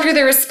squander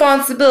their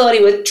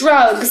responsibility with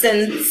drugs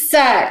and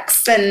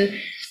sex and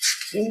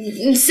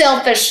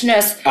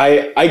selfishness.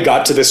 I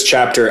got to this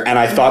chapter and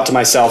I thought to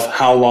myself,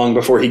 how long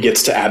before he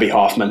gets to Abby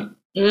Hoffman?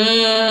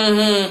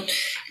 Mm-hmm.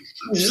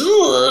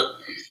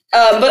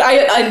 But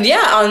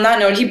on that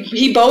note,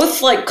 he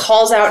both like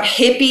calls out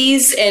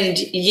hippies and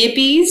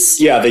yippies.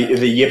 Yeah, the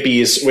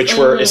yippies, which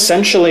were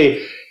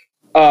essentially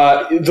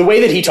the way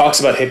that he talks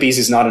about hippies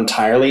is not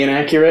entirely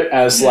inaccurate,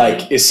 as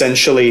like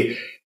essentially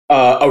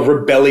a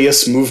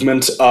rebellious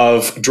movement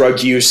of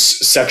drug use,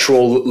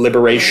 sexual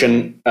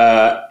liberation,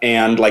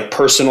 and like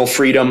personal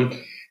freedom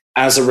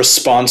as a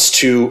response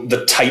to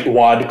the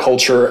tightwad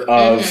culture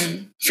of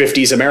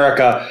 50s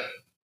America.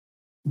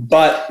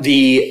 But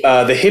the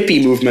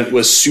hippie movement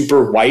was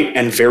super white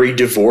and very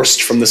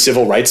divorced from the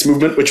civil rights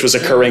movement, which was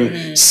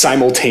occurring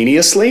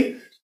simultaneously.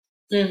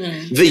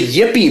 The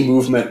yippie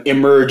movement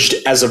emerged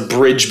as a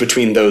bridge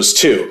between those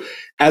two,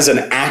 as an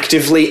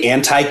actively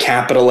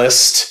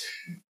anti-capitalist,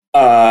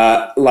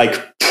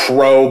 like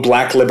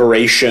pro-black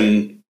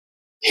liberation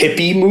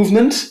hippie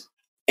movement.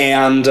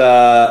 And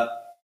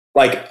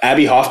like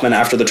Abby Hoffman,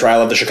 after the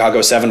trial of the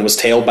Chicago 7, was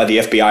tailed by the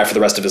FBI for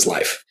the rest of his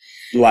life.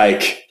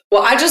 Like...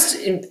 Well, I just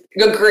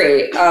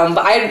agree,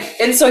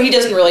 and so he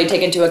doesn't really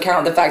take into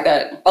account the fact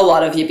that a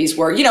lot of yippies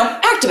were,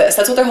 activists.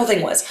 That's what their whole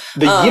thing was.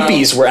 The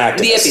yippies were activists.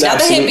 The yippies, not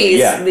the hippies.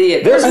 Yeah.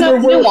 There's no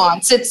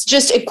nuance. It's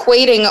just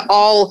equating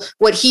all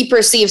what he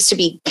perceives to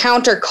be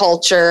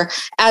counterculture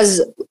as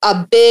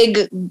a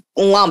big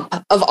lump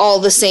of all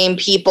the same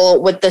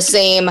people with the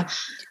same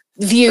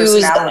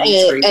views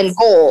and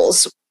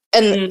goals,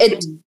 and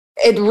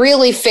it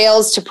really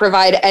fails to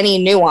provide any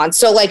nuance.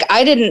 So, like,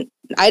 I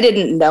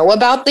didn't know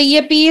about the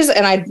yippies,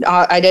 and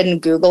I didn't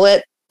Google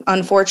it,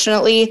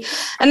 unfortunately.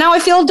 And now I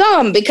feel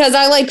dumb because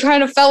I like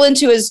kind of fell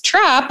into his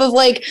trap of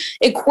like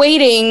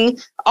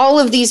equating all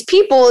of these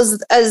people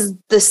as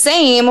the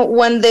same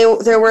when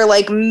there were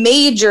like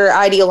major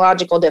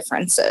ideological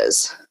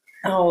differences.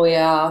 Oh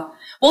yeah.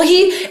 Well,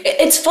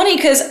 it's funny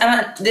because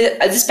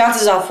this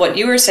bounces off what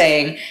you were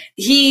saying.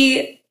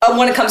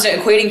 When it comes to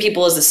equating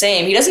people as the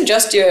same, he doesn't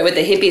just do it with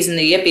the hippies and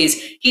the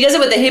yippies. He does it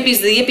with the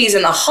hippies, the yippies,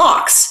 and the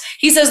hawks.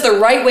 He says the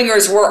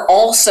right-wingers were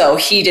also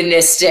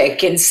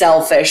hedonistic and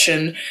selfish.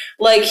 And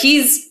like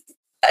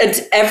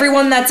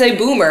everyone that's a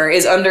boomer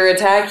is under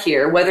attack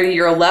here, whether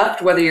you're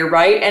left, whether you're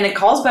right. And it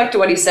calls back to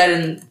what he said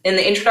in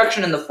the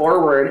introduction and the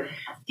foreword.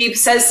 He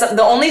says the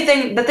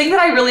thing that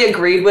I really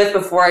agreed with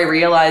before I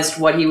realized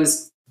what he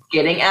was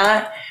getting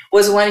at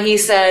was when he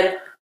said,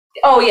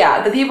 oh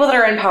yeah, the people that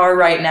are in power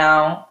right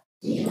now,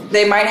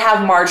 they might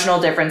have marginal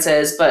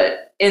differences,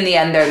 but in the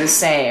end, they're the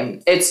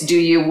same. It's, do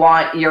you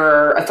want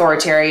your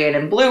authoritarian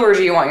in blue or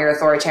do you want your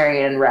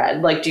authoritarian in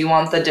red? Like, do you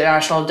want the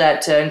national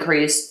debt to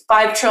increase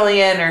 5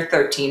 trillion or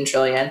 13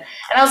 trillion? And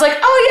I was like,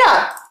 oh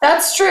yeah,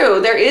 that's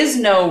true. There is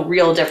no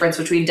real difference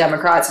between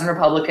Democrats and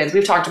Republicans.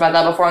 We've talked about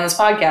that before on this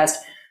podcast.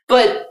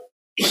 But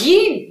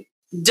he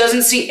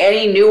doesn't see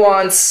any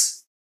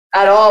nuance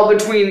at all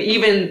between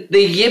even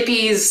the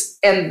yippies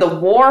and the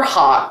war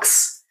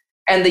hawks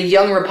and the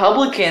young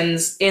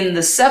Republicans in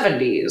the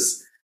 70s.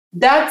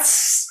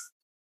 That's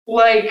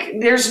like,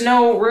 there's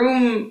no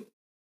room.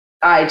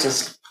 I'm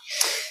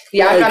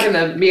not going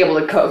to be able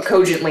to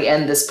cogently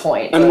end this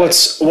point. And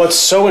what's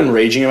so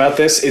enraging about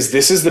this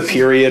is the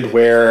period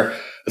where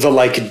the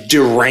like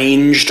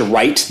deranged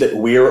right that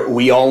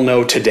we all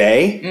know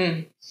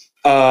today.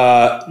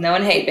 No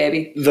one hate,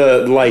 baby.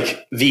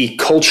 The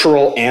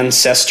cultural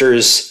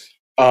ancestors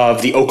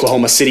of the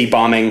Oklahoma City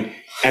bombing,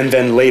 and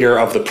then later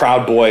of the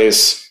Proud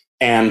Boys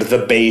and the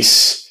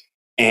base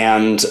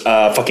and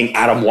fucking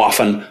Adam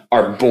Waffen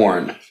are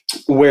born,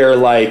 where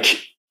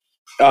like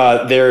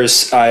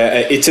there's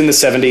it's in the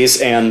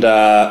 70s, and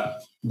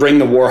Bring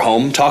the War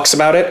Home talks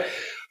about it,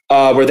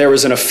 where there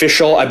was an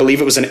official, I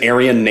believe it was an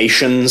Aryan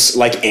Nations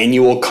like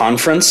annual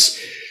conference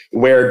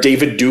where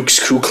David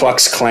Duke's Ku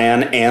Klux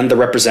Klan and the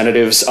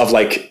representatives of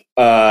like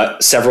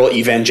several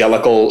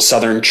evangelical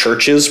Southern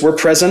churches were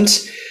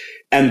present,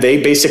 and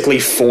they basically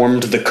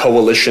formed the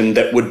coalition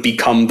that would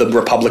become the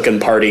Republican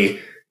Party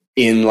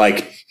in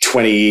like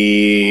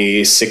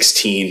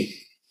 2016,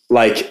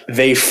 like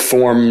they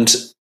formed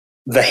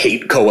the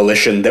hate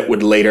coalition that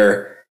would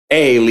later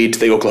lead to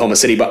the Oklahoma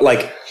City, but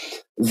like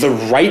the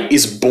right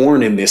is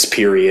born in this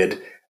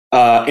period.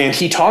 And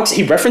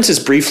he references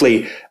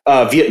briefly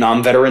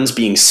Vietnam veterans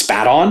being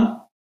spat on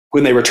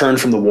when they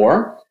returned from the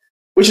war,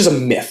 which is a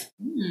myth.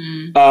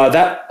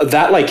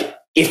 That like,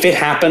 if it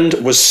happened,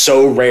 was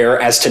so rare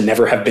as to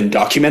never have been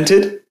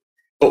documented.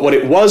 But what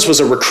it was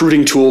a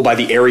recruiting tool by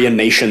the Aryan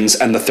nations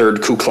and the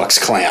Third Ku Klux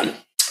Klan.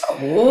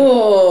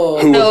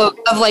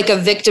 Of like a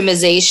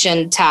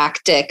victimization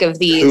tactic of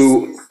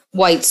these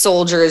white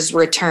soldiers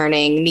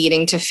returning,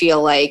 needing to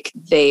feel like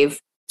they've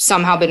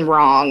somehow been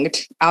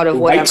wronged out of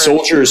whatever. White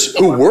soldiers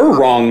who were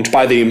wronged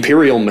by the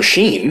imperial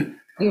machine.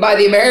 By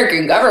the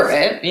American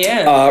government,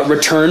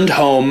 returned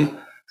home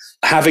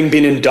having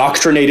been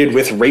indoctrinated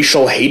with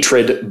racial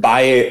hatred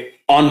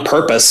on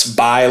purpose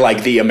by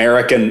like the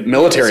American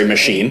military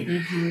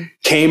machine,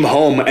 came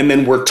home and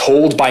then were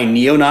told by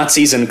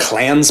neo-Nazis and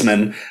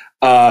Klansmen,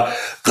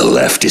 the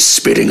left is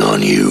spitting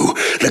on you.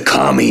 The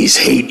commies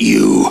hate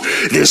you.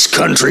 This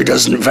country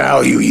doesn't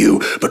value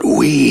you, but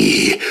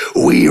we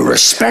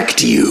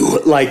respect you.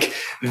 Like,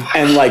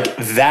 and like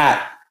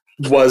that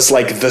was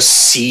like the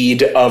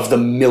seed of the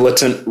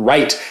militant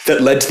right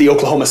that led to the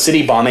Oklahoma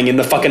City bombing in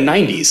the fucking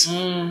 90s.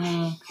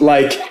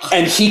 Like,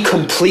 and he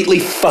completely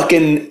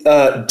fucking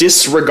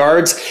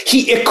disregards,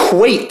 he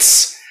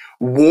equates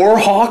war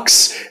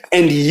hawks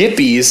and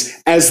yippies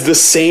as the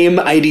same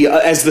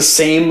idea, as the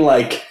same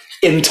like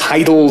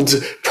entitled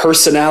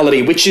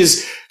personality, which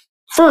is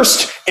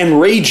first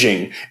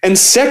enraging and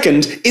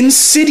second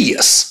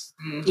insidious.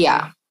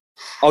 Yeah.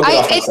 I'll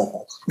get off my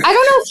soapbox. I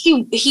don't know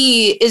if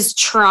he is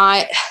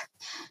trying.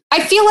 I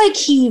feel like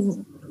he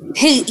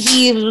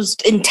was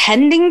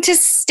intending to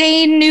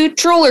stay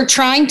neutral or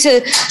trying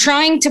to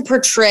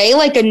portray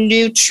like a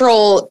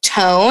neutral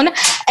tone,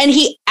 and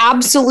he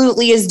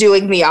absolutely is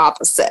doing the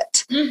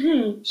opposite.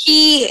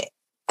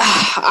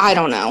 I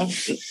don't know.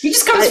 He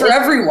just comes for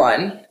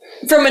everyone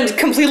from a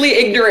completely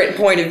ignorant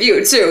point of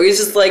view too. He's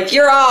just like,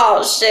 you're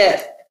all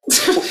shit.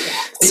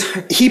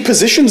 He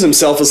positions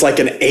himself as like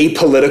an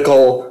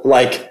apolitical,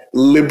 like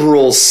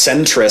liberal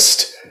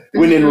centrist,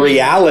 when in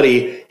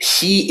reality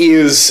he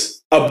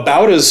is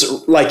about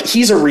as like,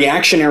 he's a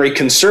reactionary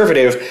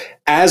conservative,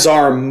 as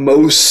are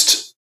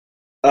most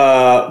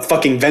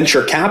fucking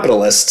venture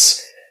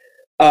capitalists.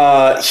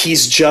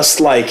 He's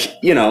just like,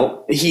 you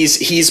know,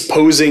 he's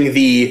posing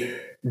the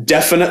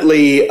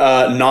definitely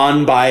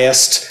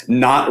non-biased,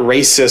 not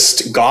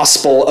racist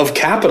gospel of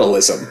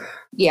capitalism.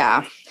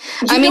 Yeah.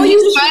 I mean,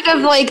 he's kind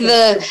of like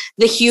the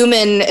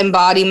human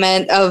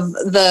embodiment of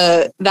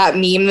that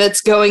meme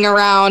that's going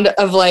around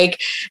of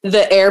like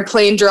the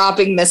airplane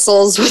dropping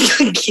missiles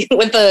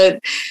with a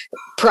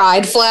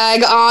pride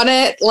flag on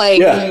it.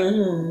 Like,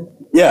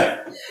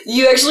 yeah.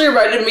 You actually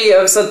reminded me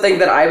of something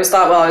that I was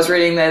thought while I was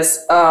reading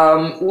this.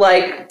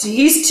 Like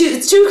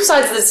it's two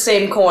sides of the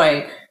same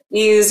coin.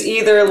 He's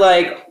either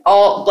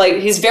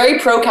he's very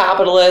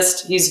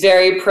pro-capitalist. He's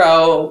very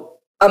pro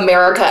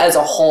America as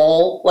a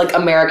whole, like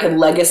American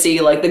legacy,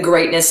 like the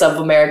greatness of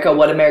America,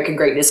 what American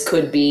greatness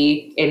could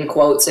be, in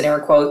quotes and air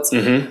quotes.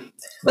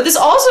 But this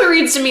also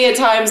reads to me at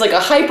times like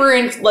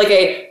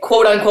a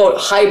quote unquote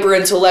hyper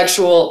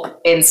intellectual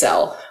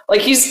incel.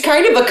 Like he's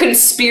kind of a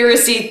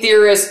conspiracy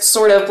theorist,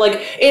 sort of like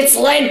it's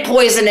lead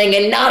poisoning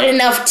and not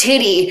enough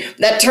titty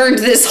that turned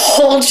this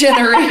whole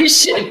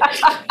generation.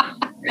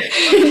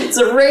 It's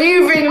a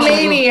raving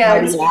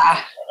maniacs.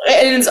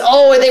 And it's,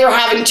 they were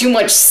having too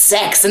much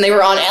sex and they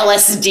were on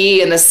LSD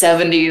in the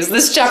 70s.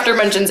 This chapter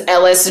mentions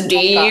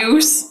LSD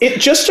use.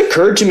 It just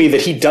occurred to me that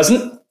he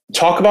doesn't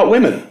talk about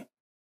women.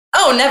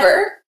 Oh,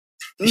 never.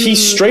 He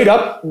straight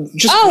up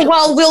just... Oh,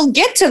 well, we'll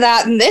get to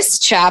that in this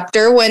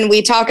chapter when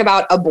we talk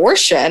about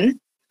abortion.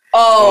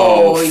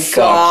 Oh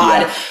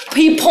God. Yeah.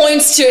 He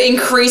points to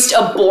increased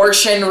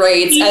abortion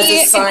rates as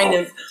a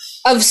sign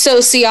of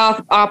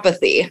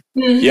sociopathy.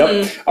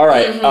 Yep. All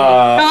right.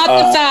 Not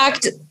the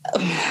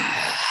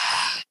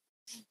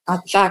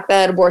fact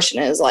that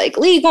abortion is like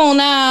legal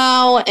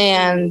now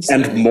and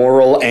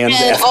moral and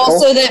ethical.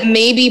 Also that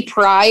maybe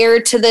prior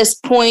to this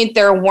point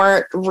there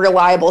weren't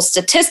reliable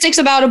statistics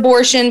about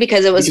abortion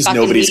because it was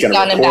fucking being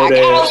done in back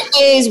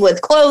alleyways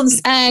with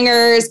clothes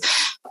hangers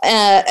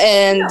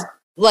and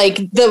like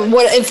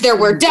if there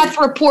were death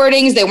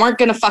reportings, they weren't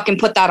going to fucking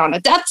put that on a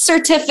death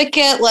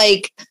certificate.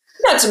 Like,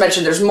 not to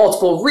mention there's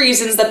multiple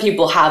reasons that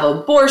people have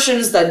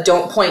abortions that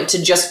don't point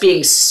to just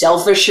being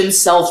selfish and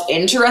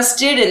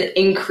self-interested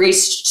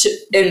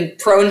and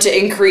prone to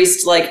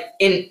increased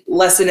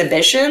less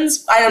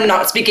inhibitions. I am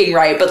not speaking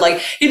right, but like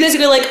he's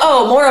basically like,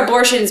 oh, more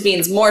abortions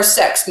means more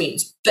sex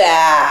means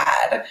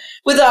bad.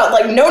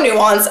 Without no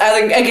nuance. I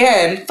think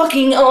again,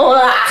 fucking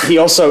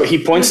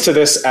He points to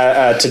this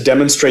to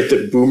demonstrate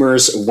that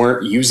boomers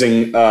weren't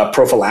using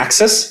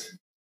prophylactics,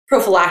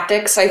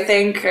 I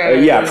think.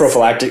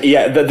 Prophylactic.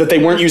 Yeah, that they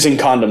weren't using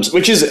condoms,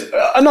 which is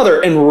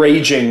another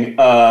enraging...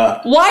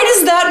 Why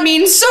does that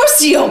mean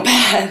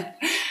sociopath?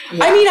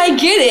 Yeah. I mean, I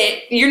get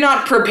it. You're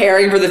not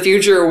preparing for the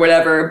future or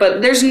whatever,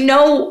 but there's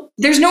no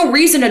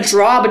reason to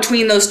draw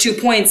between those 2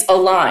 points a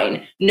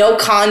line. No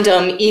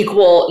condom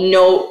equal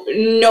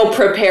no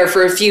prepare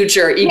for a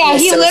future equal. Yeah,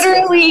 he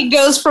literally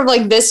goes from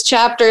like this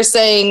chapter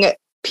saying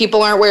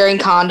people aren't wearing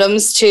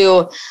condoms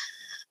to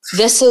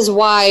this is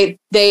why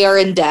they are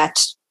in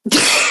debt.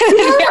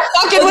 They're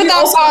fucking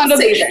without condoms.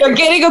 They're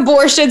getting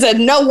abortions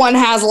and no one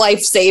has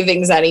life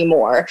savings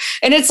anymore.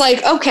 And it's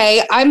like,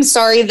 okay, I'm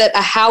sorry that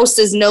a house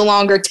is no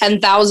longer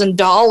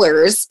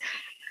 $10,000.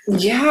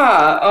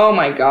 Yeah. Oh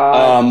my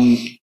God.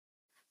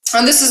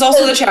 And this is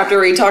also the chapter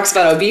where he talks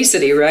about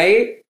obesity,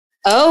 right?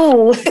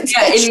 Oh.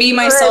 Yeah, in Me,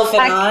 Myself,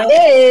 and I.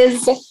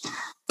 Is.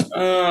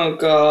 Oh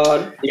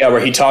God. Yeah,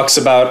 where he talks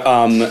about,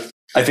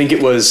 I think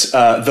it was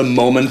the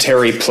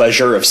momentary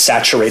pleasure of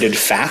saturated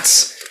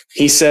fats.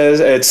 He says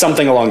it's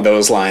something along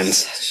those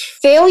lines.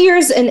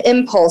 Failures in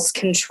impulse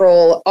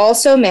control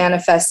also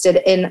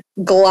manifested in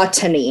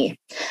gluttony.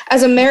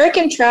 As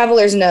American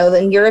travelers know,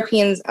 then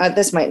Europeans,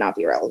 this might not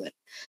be relevant.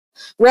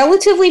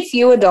 Relatively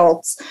few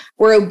adults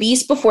were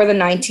obese before the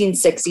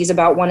 1960s,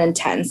 about 1 in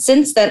 10.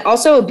 Since then,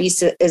 also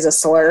obese is a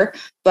slur,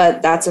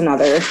 but that's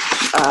another.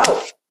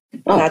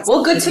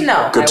 Well, good to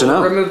know. Good to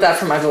know. Remove that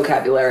from my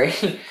vocabulary.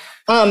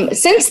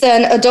 Since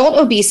then, adult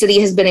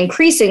obesity has been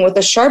increasing with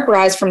a sharp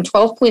rise from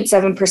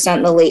 12.7%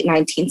 in the late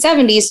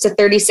 1970s to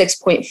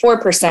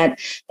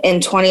 36.4%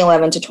 in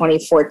 2011 to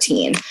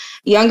 2014.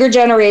 Younger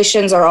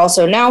generations are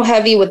also now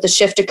heavy, with the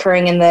shift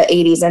occurring in the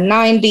 80s and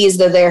 90s,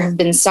 though there have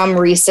been some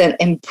recent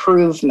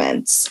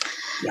improvements.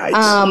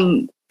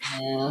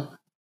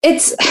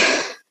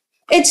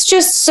 It's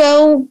just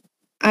so,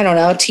 I don't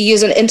know, to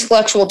use an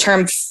intellectual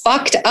term,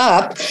 fucked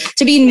up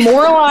to be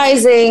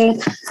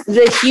moralizing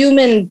the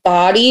human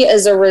body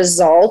as a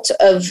result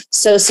of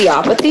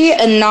sociopathy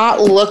and not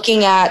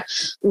looking at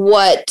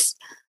what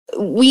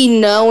we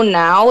know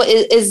now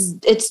is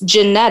it's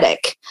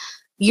genetic.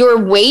 Your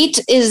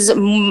weight is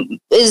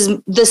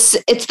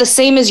it's the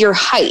same as your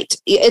height.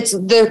 It's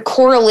the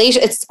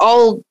correlation. It's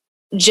all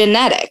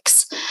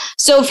genetics.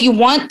 So if you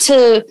want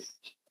to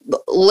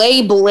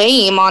lay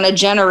blame on a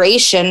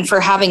generation for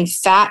having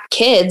fat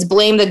kids,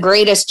 blame the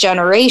greatest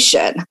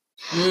generation.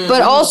 Mm-hmm.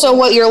 But also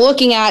what you're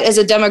looking at is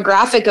a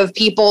demographic of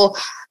people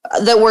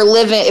that were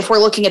living, if we're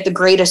looking at the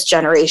greatest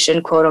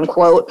generation, quote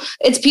unquote,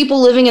 it's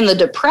people living in the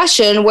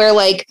Depression where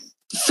like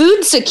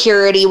food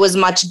security was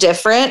much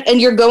different,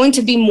 and you're going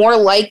to be more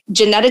like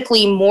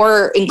genetically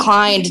more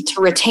inclined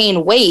to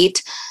retain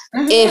weight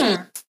if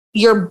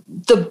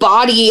the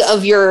body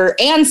of your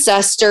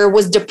ancestor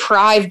was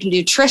deprived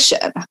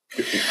nutrition.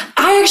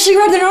 I actually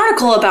read an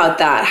article about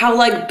that, how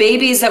like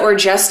babies that were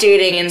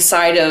gestating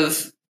inside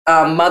of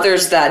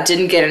mothers that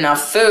didn't get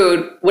enough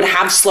food would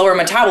have slower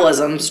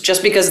metabolisms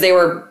just because they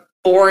were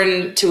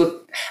born to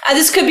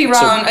this could be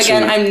wrong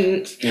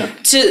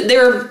they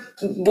were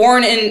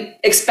born and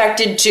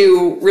expected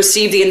to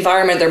receive the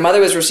environment their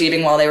mother was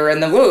receiving while they were in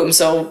the womb.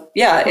 So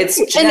yeah, it's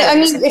genetics. And I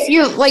mean, if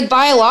you like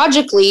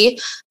biologically,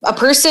 a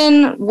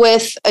person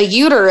with a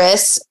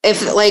uterus,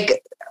 if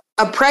like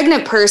a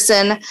pregnant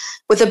person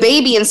with a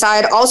baby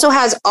inside also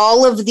has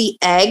all of the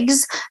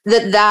eggs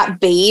that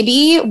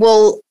baby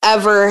will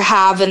ever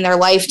have in their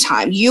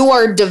lifetime. You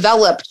are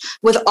developed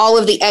with all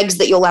of the eggs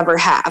that you'll ever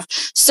have.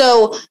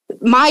 So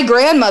my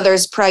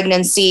grandmother's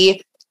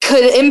pregnancy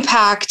could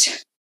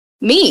impact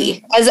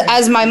me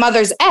as my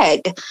mother's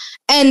egg,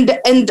 and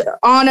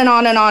on and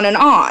on and on and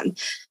on.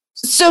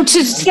 So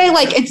to say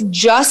like it's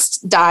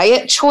just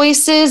diet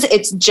choices,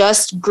 it's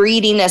just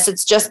greediness,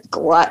 it's just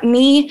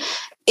gluttony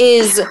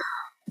is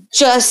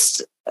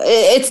just,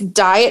 it's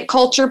diet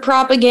culture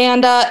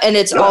propaganda, and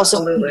it's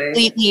also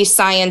completely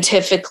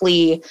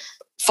scientifically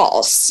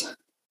false.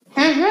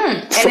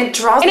 Mm-hmm.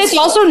 And it's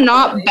also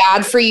not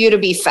bad for you to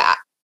be fat.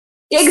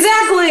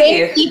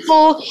 Exactly.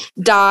 People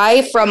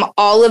die from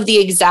all of the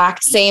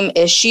exact same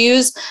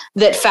issues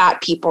that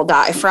fat people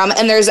die from.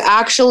 And there's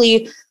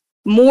actually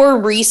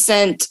more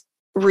recent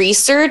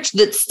research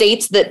that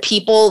states that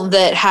people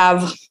that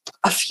have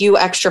a few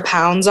extra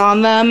pounds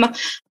on them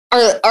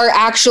are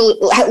actually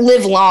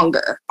live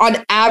longer. On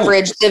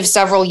average, live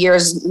several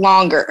years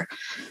longer.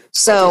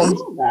 So,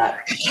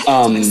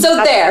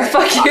 so there,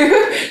 fuck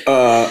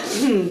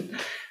you.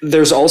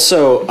 There's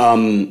also,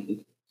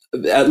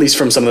 at least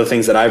from some of the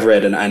things that I've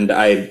read, and I'm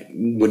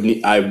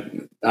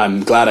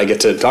glad I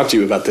get to talk to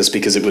you about this,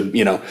 because it would,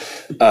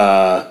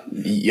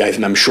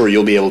 I'm sure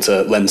you'll be able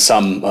to lend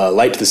some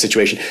light to the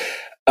situation.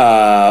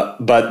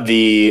 But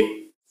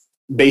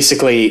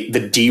basically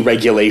the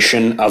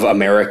deregulation of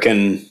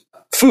American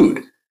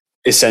food,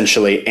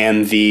 essentially,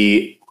 and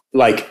the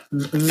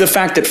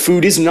fact that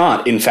food is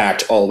not, in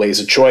fact,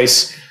 always a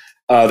choice.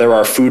 There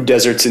are food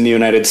deserts in the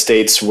United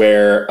States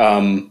where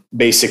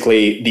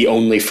basically the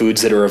only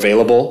foods that are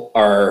available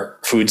are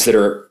foods that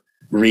are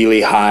really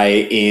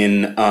high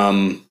in,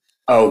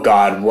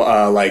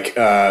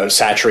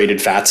 saturated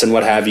fats and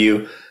what have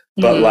you.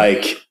 But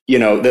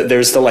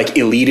there's the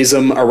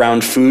elitism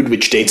around food,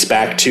 which dates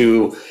back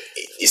to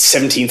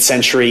 17th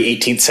century,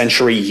 18th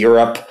century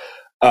Europe,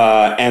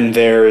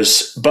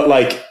 But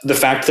like the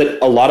fact that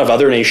a lot of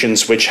other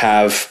nations which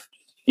have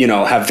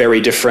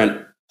very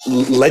different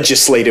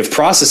legislative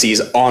processes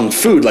on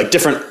food, like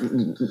different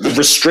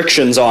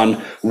restrictions on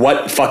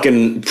what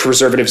fucking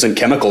preservatives and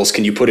chemicals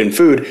can you put in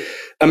food.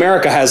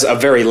 America has a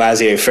very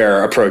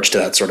laissez-faire approach to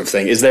that sort of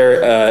thing. Is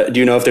there, do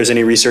you know if there's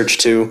any research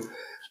to,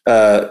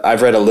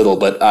 I've read a little,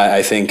 but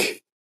I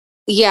think.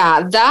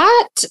 Yeah,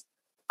 that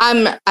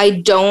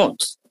I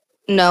don't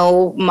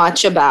know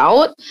much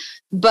about,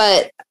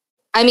 but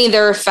I mean,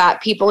 there are fat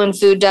people in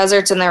food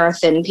deserts and there are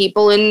thin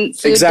people in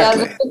food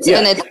deserts. Yeah.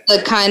 And it's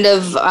the kind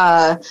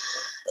of,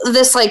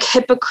 this like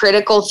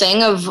hypocritical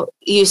thing of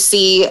you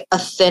see a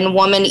thin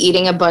woman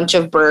eating a bunch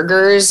of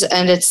burgers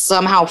and it's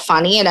somehow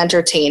funny and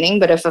entertaining.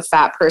 But if a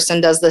fat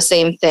person does the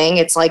same thing,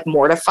 it's like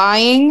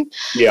mortifying.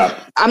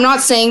 Yeah. I'm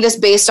not saying this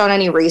based on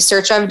any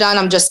research I've done.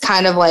 I'm just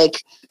kind of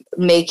like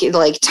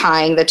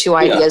tying the two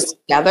ideas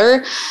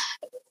together.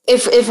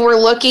 If we're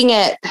looking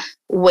at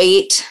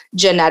weight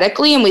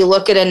genetically and we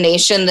look at a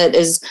nation that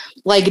is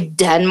like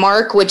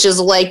Denmark, which is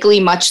likely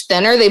much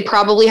thinner, they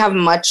probably have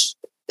much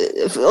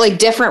like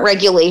different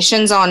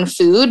regulations on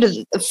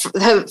food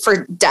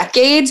for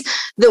decades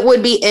that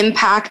would be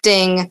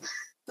impacting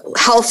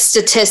health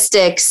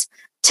statistics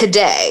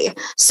today.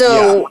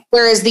 So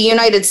whereas the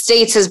United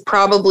States has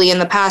probably in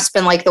the past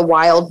been like the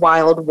wild,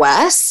 wild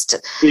west,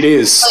 it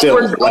is still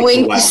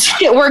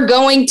we're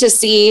going to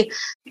see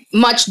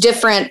much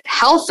different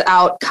health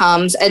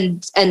outcomes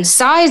and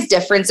size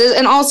differences.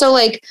 And also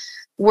like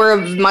we're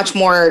much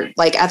more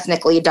like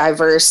ethnically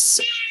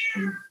diverse.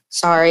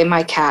 Sorry,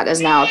 my cat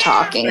is now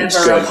talking.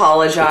 Never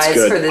apologize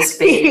for this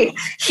baby.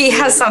 He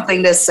has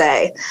something to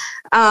say.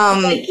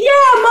 Yeah,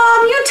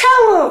 Mom, you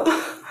tell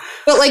him.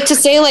 But like to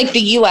say like the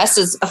US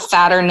is a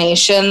fatter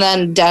nation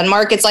than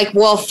Denmark, it's like,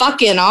 well,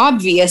 fucking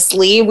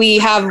obviously we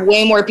have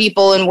way more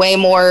people and way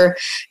more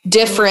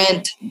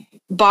different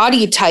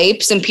body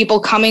types and people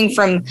coming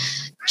from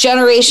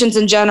generations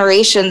and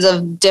generations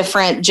of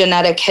different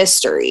genetic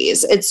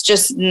histories. It's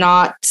just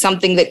not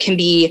something that can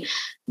be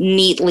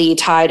neatly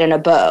tied in a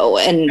bow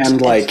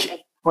and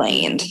like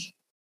explained.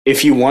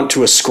 If you want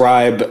to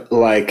ascribe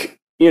like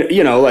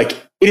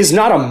like it is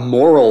not a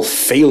moral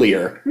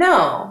failure.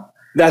 No,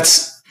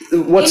 that's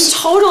what's in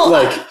total.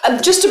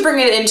 like just to bring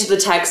it into the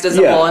text as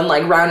a whole and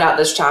like round out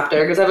this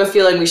chapter, because I have a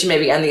feeling we should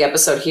maybe end the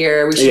episode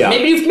here. We should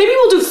maybe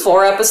we'll do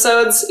 4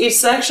 episodes each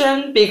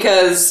section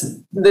because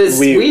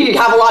we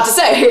have a lot to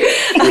say.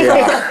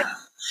 Yeah.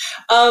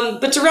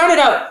 But to round it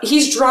out,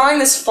 he's drawing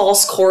this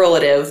false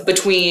correlative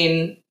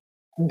between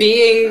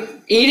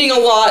eating a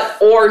lot,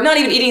 or not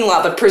even eating a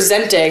lot, but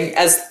presenting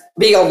as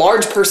being a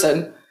large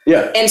person,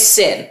 and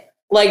sin.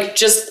 Like,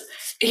 just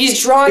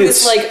he's drawing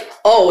this like,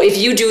 oh, if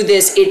you do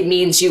this, it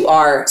means you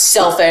are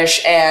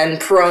selfish and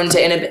prone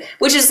to inhibition,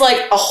 which is like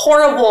a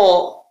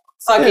horrible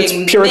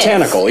fucking it's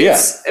puritanical.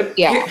 Myth.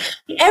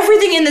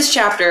 Everything in this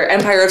chapter,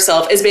 Empire of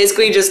Self, is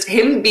basically just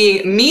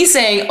me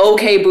saying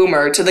 "Okay,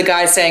 Boomer" to the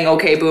guy saying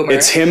 "Okay, Boomer."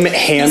 It's him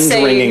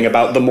hand-wringing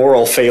about the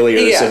moral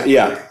failures.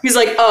 He's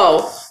like,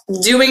 oh,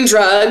 doing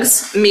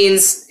drugs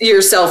means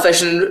you're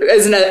selfish and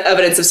is an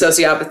evidence of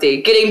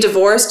sociopathy. Getting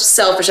divorced,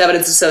 selfish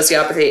evidence of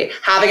sociopathy.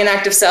 Having an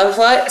active sex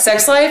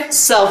life,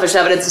 selfish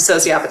evidence of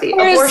sociopathy.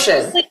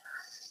 Abortion.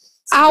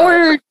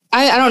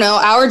 I don't know,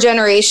 our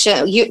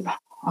generation,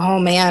 oh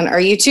man, are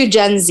you two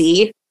Gen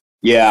Z?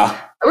 Yeah.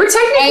 We're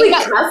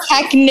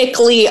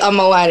technically a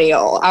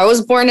millennial. I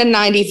was born in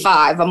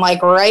 95. I'm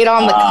like right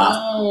on the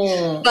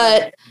cusp.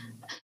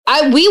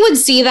 But we would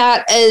see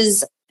that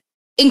as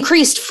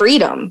increased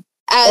freedom.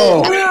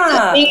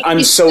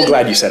 I'm so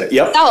glad you said it.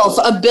 Yep.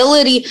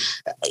 Ability,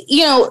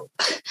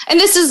 and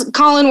this is,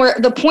 Colin, where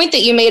the point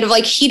that you made of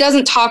like, he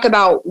doesn't talk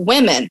about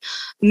women.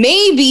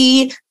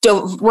 Maybe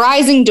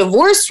rising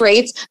divorce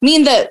rates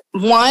mean that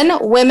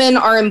women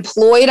are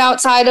employed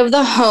outside of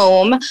the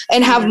home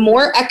and have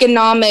more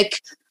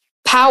economic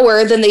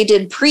power than they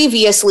did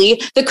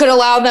previously that could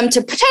allow them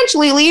to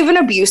potentially leave an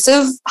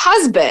abusive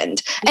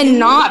husband and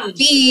not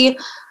be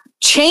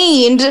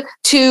chained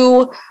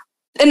to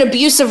an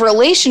abusive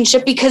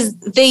relationship because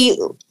they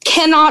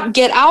cannot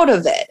get out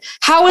of it.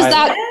 How is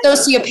that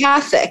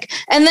sociopathic?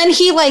 And then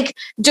he like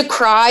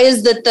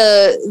decries that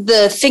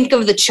the think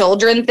of the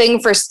children thing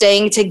for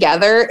staying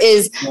together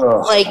is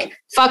like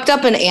fucked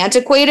up and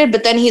antiquated,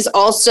 but then he's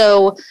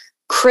also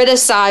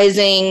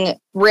criticizing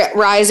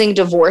rising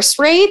divorce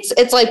rates.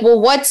 It's like,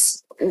 well,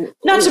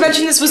 not to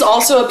mention this was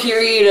also a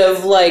period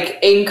of like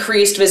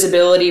increased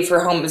visibility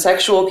for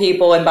homosexual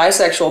people and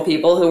bisexual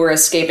people who were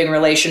escaping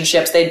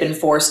relationships they'd been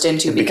forced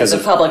into because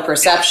of public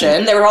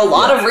perception. There were a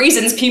lot of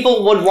reasons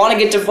people would want to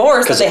get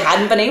divorced that they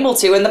hadn't been able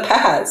to in the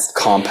past.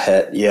 Comp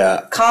het,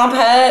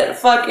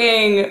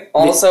 fucking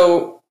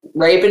also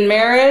rape in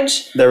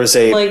marriage. There was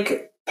a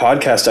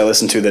podcast I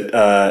listened to that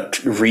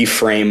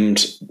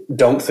reframed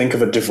don't think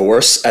of a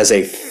divorce as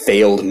a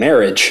failed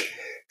marriage.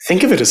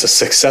 Think of it as a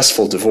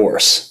successful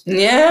divorce.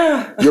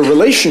 Yeah. Your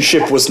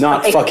relationship was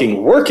not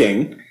fucking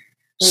working,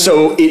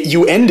 So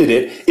you ended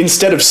it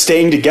instead of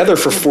staying together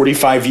for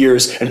 45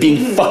 years and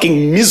being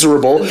fucking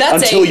miserable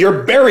until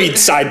you're buried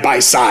side by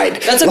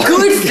side. That's a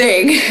good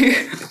thing.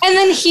 And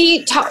then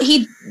he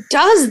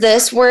does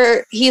this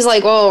where he's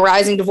like, "Oh,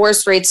 rising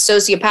divorce rates,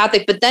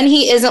 sociopathic," but then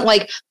he isn't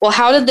like, "Well,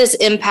 how did this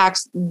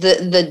impact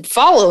the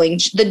following,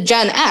 the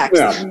Gen X?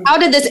 Yeah. How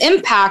did this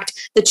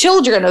impact the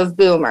children of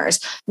boomers?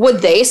 Would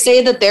they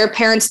say that their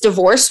parents'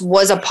 divorce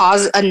was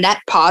a net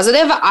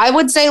positive?" I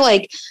would say,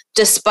 like,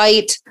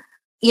 despite,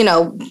 you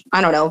know,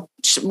 I don't know,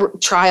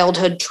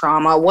 childhood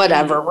trauma,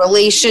 whatever,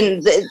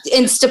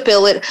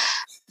 instability,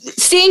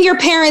 seeing your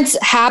parents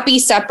happy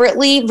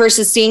separately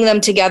versus seeing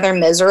them together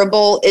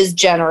miserable is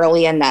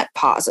generally a net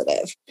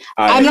positive.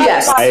 I'm not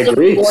I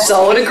agree.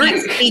 Solid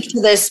agree. Speak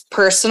to this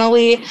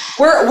personally.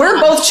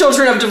 We're both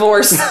children of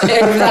divorce in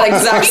that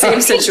exact same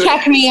situation.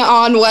 Check me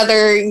on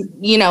whether,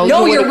 you know.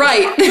 No, you're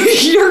right.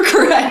 You're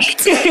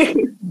correct.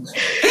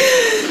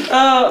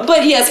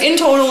 But yes, in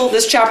total,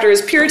 this chapter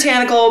is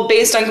puritanical,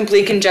 based on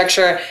complete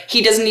conjecture.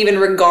 He doesn't even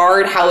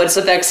regard how it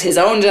affects his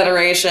own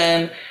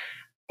generation.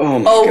 Oh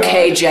my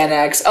okay, God. Gen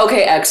X.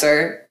 Okay,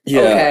 Xer.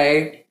 Yeah.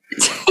 Okay.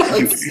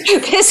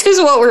 This is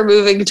what we're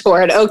moving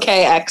toward.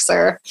 Okay,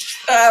 Xer.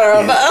 I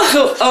don't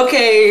know.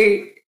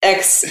 Okay,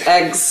 X.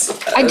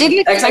 I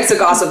didn't X a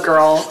Gossip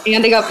Girl.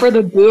 Standing up for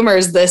the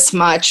boomers this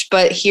much,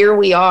 but here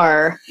we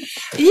are.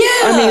 Yeah.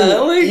 I mean,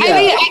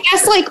 I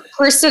guess like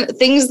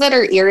things that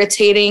are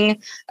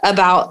irritating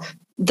about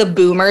the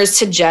boomers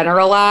to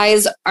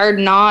generalize are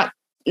not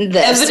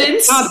this.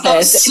 Evidence not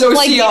this. It's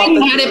like getting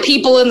mad at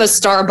people in the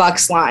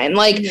Starbucks line.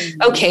 Like,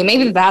 okay,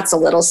 maybe that's a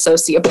little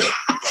sociopathic,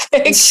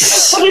 but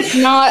it's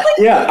not.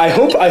 Yeah, I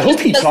hope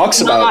he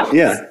talks about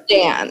it.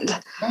 Stand.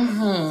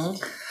 Mm-hmm.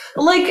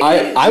 Like,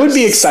 I would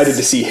be excited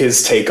to see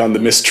his take on the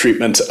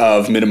mistreatment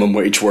of minimum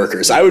wage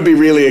workers. I would be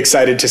really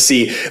excited to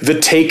see the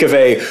take of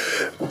a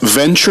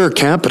venture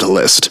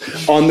capitalist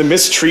on the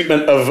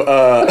mistreatment of.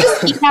 What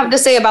does he have to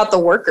say about the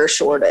worker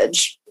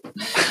shortage?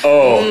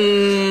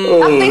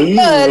 Nothing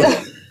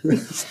good.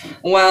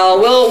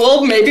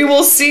 Well, maybe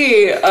we'll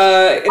see.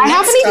 I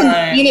haven't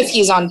even seen if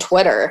he's on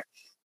Twitter.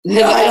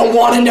 No, I don't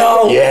want to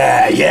know.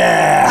 Yeah.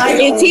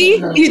 Is he?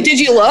 Did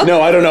you look? No,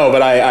 I don't know,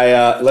 but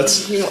I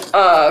let's.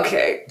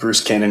 Okay.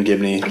 Bruce Cannon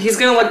Gibney. He's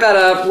gonna look that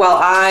up while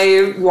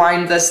I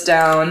wind this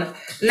down.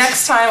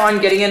 Next time on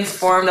Getting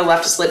Informed, a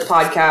Leftist Lit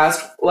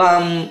podcast,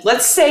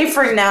 let's say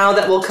for now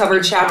that we'll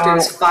cover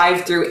chapters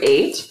 5 through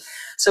 8.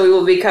 So we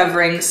will be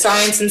covering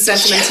Science and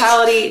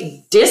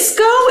Sentimentality,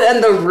 Disco,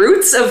 and the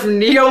Roots of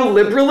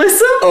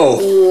Neoliberalism.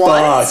 Oh,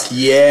 what? Fuck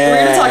yeah. We're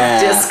going to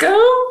talk disco,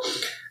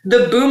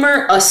 the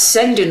Boomer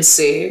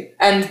Ascendancy,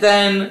 and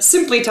then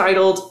simply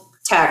titled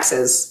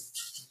Taxes.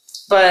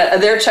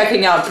 But they're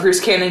checking out Bruce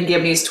Cannon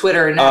Gibney's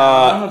Twitter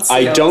now.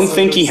 I don't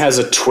think he has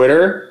a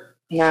Twitter.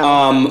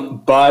 No.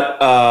 But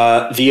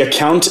the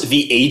account,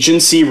 The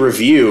Agency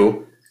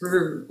Review,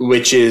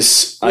 which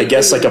is, I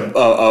guess, like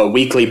a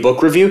weekly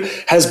book review,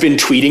 has been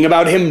tweeting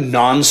about him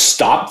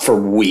nonstop for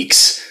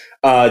weeks,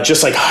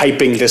 just like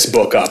hyping this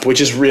book up,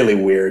 which is really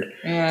weird.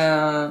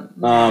 Yeah.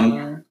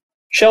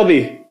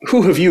 Shelby,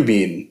 who have you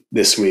been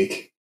this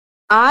week?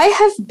 I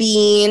have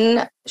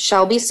been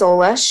Shelby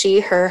Sola,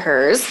 she, her,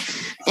 hers,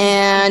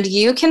 and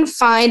you can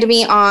find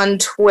me on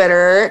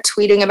Twitter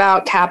tweeting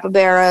about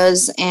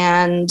capybaras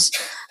and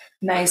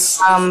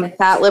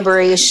fat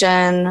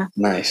liberation.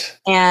 Nice.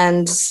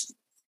 And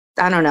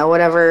I don't know,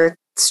 whatever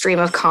stream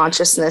of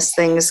consciousness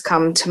things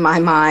come to my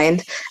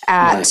mind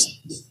at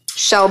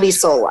Shelby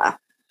Sola.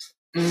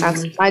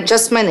 That's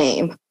just my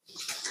name.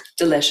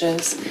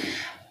 Delicious.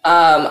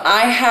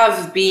 I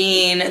have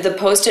been the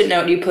post-it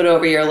note you put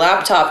over your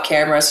laptop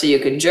camera so you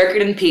can jerk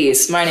it in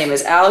peace. My name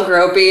is Al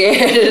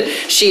Gropey.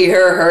 She,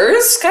 her,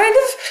 hers, kind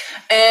of.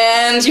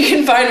 And you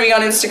can find me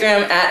on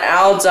Instagram at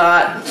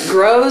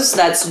al.grows,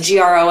 that's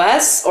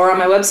G-R-O-S, or on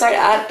my website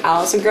at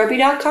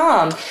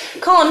alisongropey.com.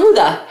 Colin, who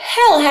the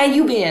hell have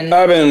you been?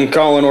 I've been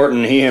Colin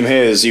Orton, he, him,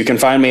 his. You can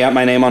find me at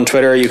my name on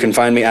Twitter. You can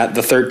find me at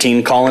the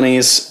 13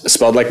 Colonies,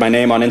 spelled like my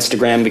name on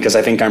Instagram because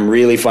I think I'm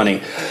really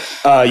funny.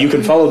 You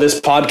can follow this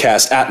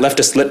podcast at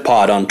Leftist Lit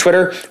Pod on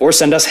Twitter, or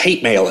send us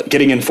hate mail at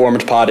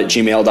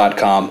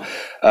gettinginformedpod@gmail.com.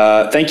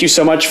 Thank you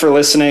so much for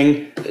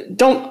listening.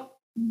 Don't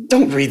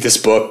read this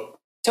book.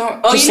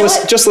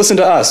 Just listen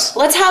to us.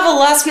 Let's have a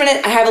last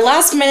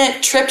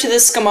minute trip to the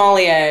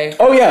Scamalier.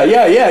 Oh yeah.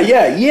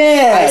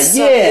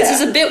 This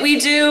is a bit we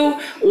do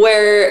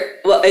where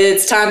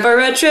it's time for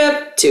a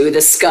trip to the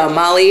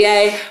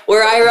Scamalier,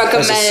 where I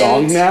recommend. That's a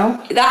song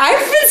now? I've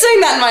been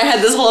saying that in my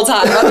head this whole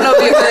time. I don't know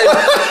if you've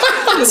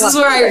heard. This is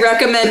where I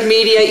recommend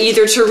media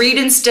either to read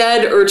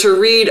instead or to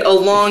read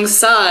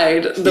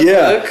alongside the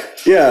book.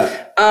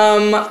 Yeah.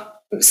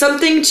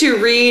 Something to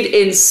read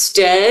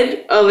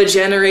instead of a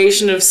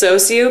generation of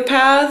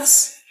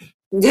sociopaths.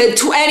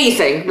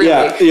 Anything,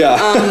 really. Yeah.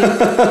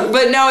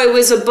 But no, it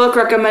was a book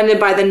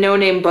recommended by the No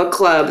Name Book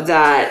Club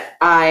that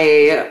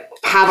I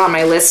have on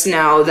my list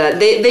now. That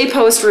they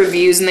post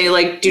reviews and they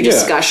like do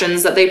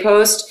discussions that they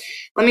post.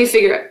 Let me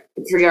figure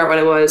out what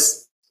it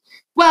was.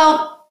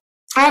 Well,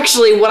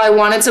 Actually, what I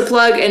wanted to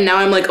plug, and now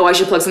I'm like, oh, I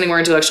should plug something more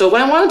intellectual.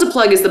 What I wanted to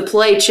plug is the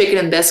play Chicken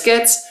and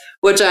Biscuits,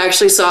 which I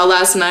actually saw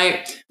last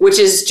night, which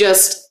is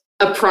just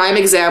a prime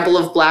example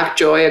of Black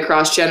joy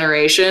across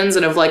generations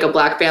and of like a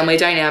Black family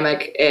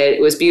dynamic.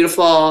 It was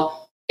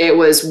beautiful. It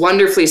was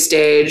wonderfully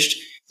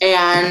staged.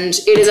 And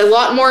it is a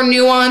lot more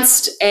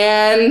nuanced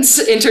and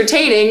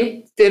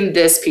entertaining than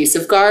this piece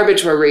of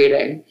garbage we're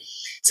reading.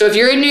 So if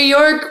you're in New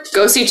York,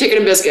 go see Chicken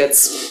and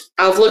Biscuits.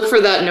 I'll look for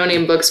that No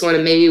Name Books one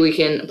and maybe we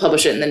can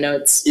publish it in the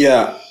notes.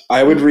 Yeah,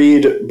 I would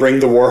read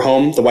Bring the War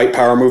Home, The White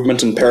Power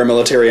Movement in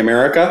Paramilitary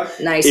America.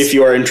 Nice. If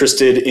you are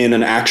interested in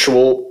an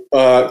actual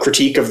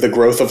critique of the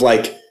growth of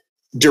like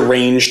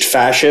deranged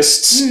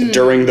fascists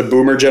during the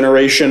boomer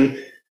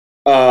generation,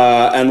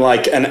 and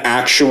like an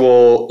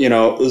actual, you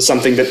know,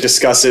 something that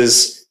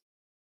discusses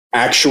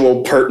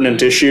actual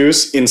pertinent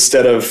issues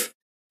instead of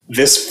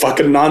this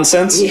fucking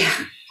nonsense. Yeah.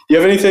 You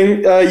have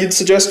anything you'd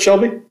suggest,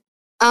 Shelby?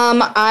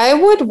 I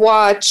would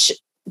watch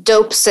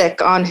Dope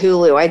Sick on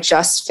Hulu. I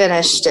just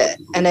finished it,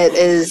 and it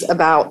is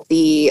about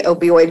the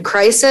opioid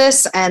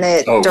crisis, and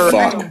it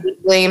directly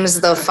blames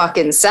the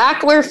fucking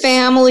Sackler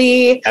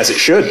family. As it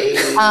should.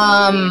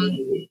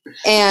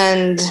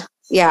 And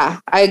yeah,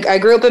 I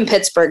grew up in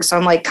Pittsburgh, so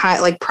I'm like kind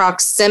of like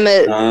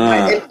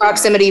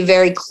proximity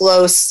very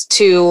close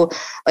to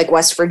like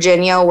West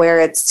Virginia where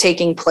it's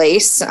taking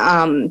place.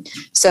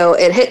 So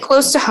it hit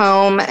close to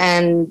home,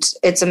 and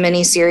it's a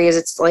mini series.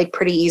 It's like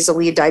pretty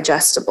easily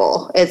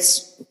digestible.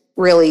 It's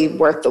really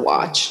worth the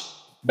watch.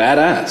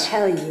 Badass.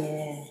 Hell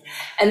yeah.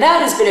 And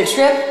that has been a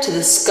trip to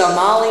the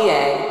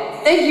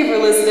Scumalier. Thank you for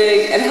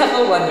listening and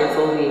have a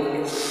wonderful week.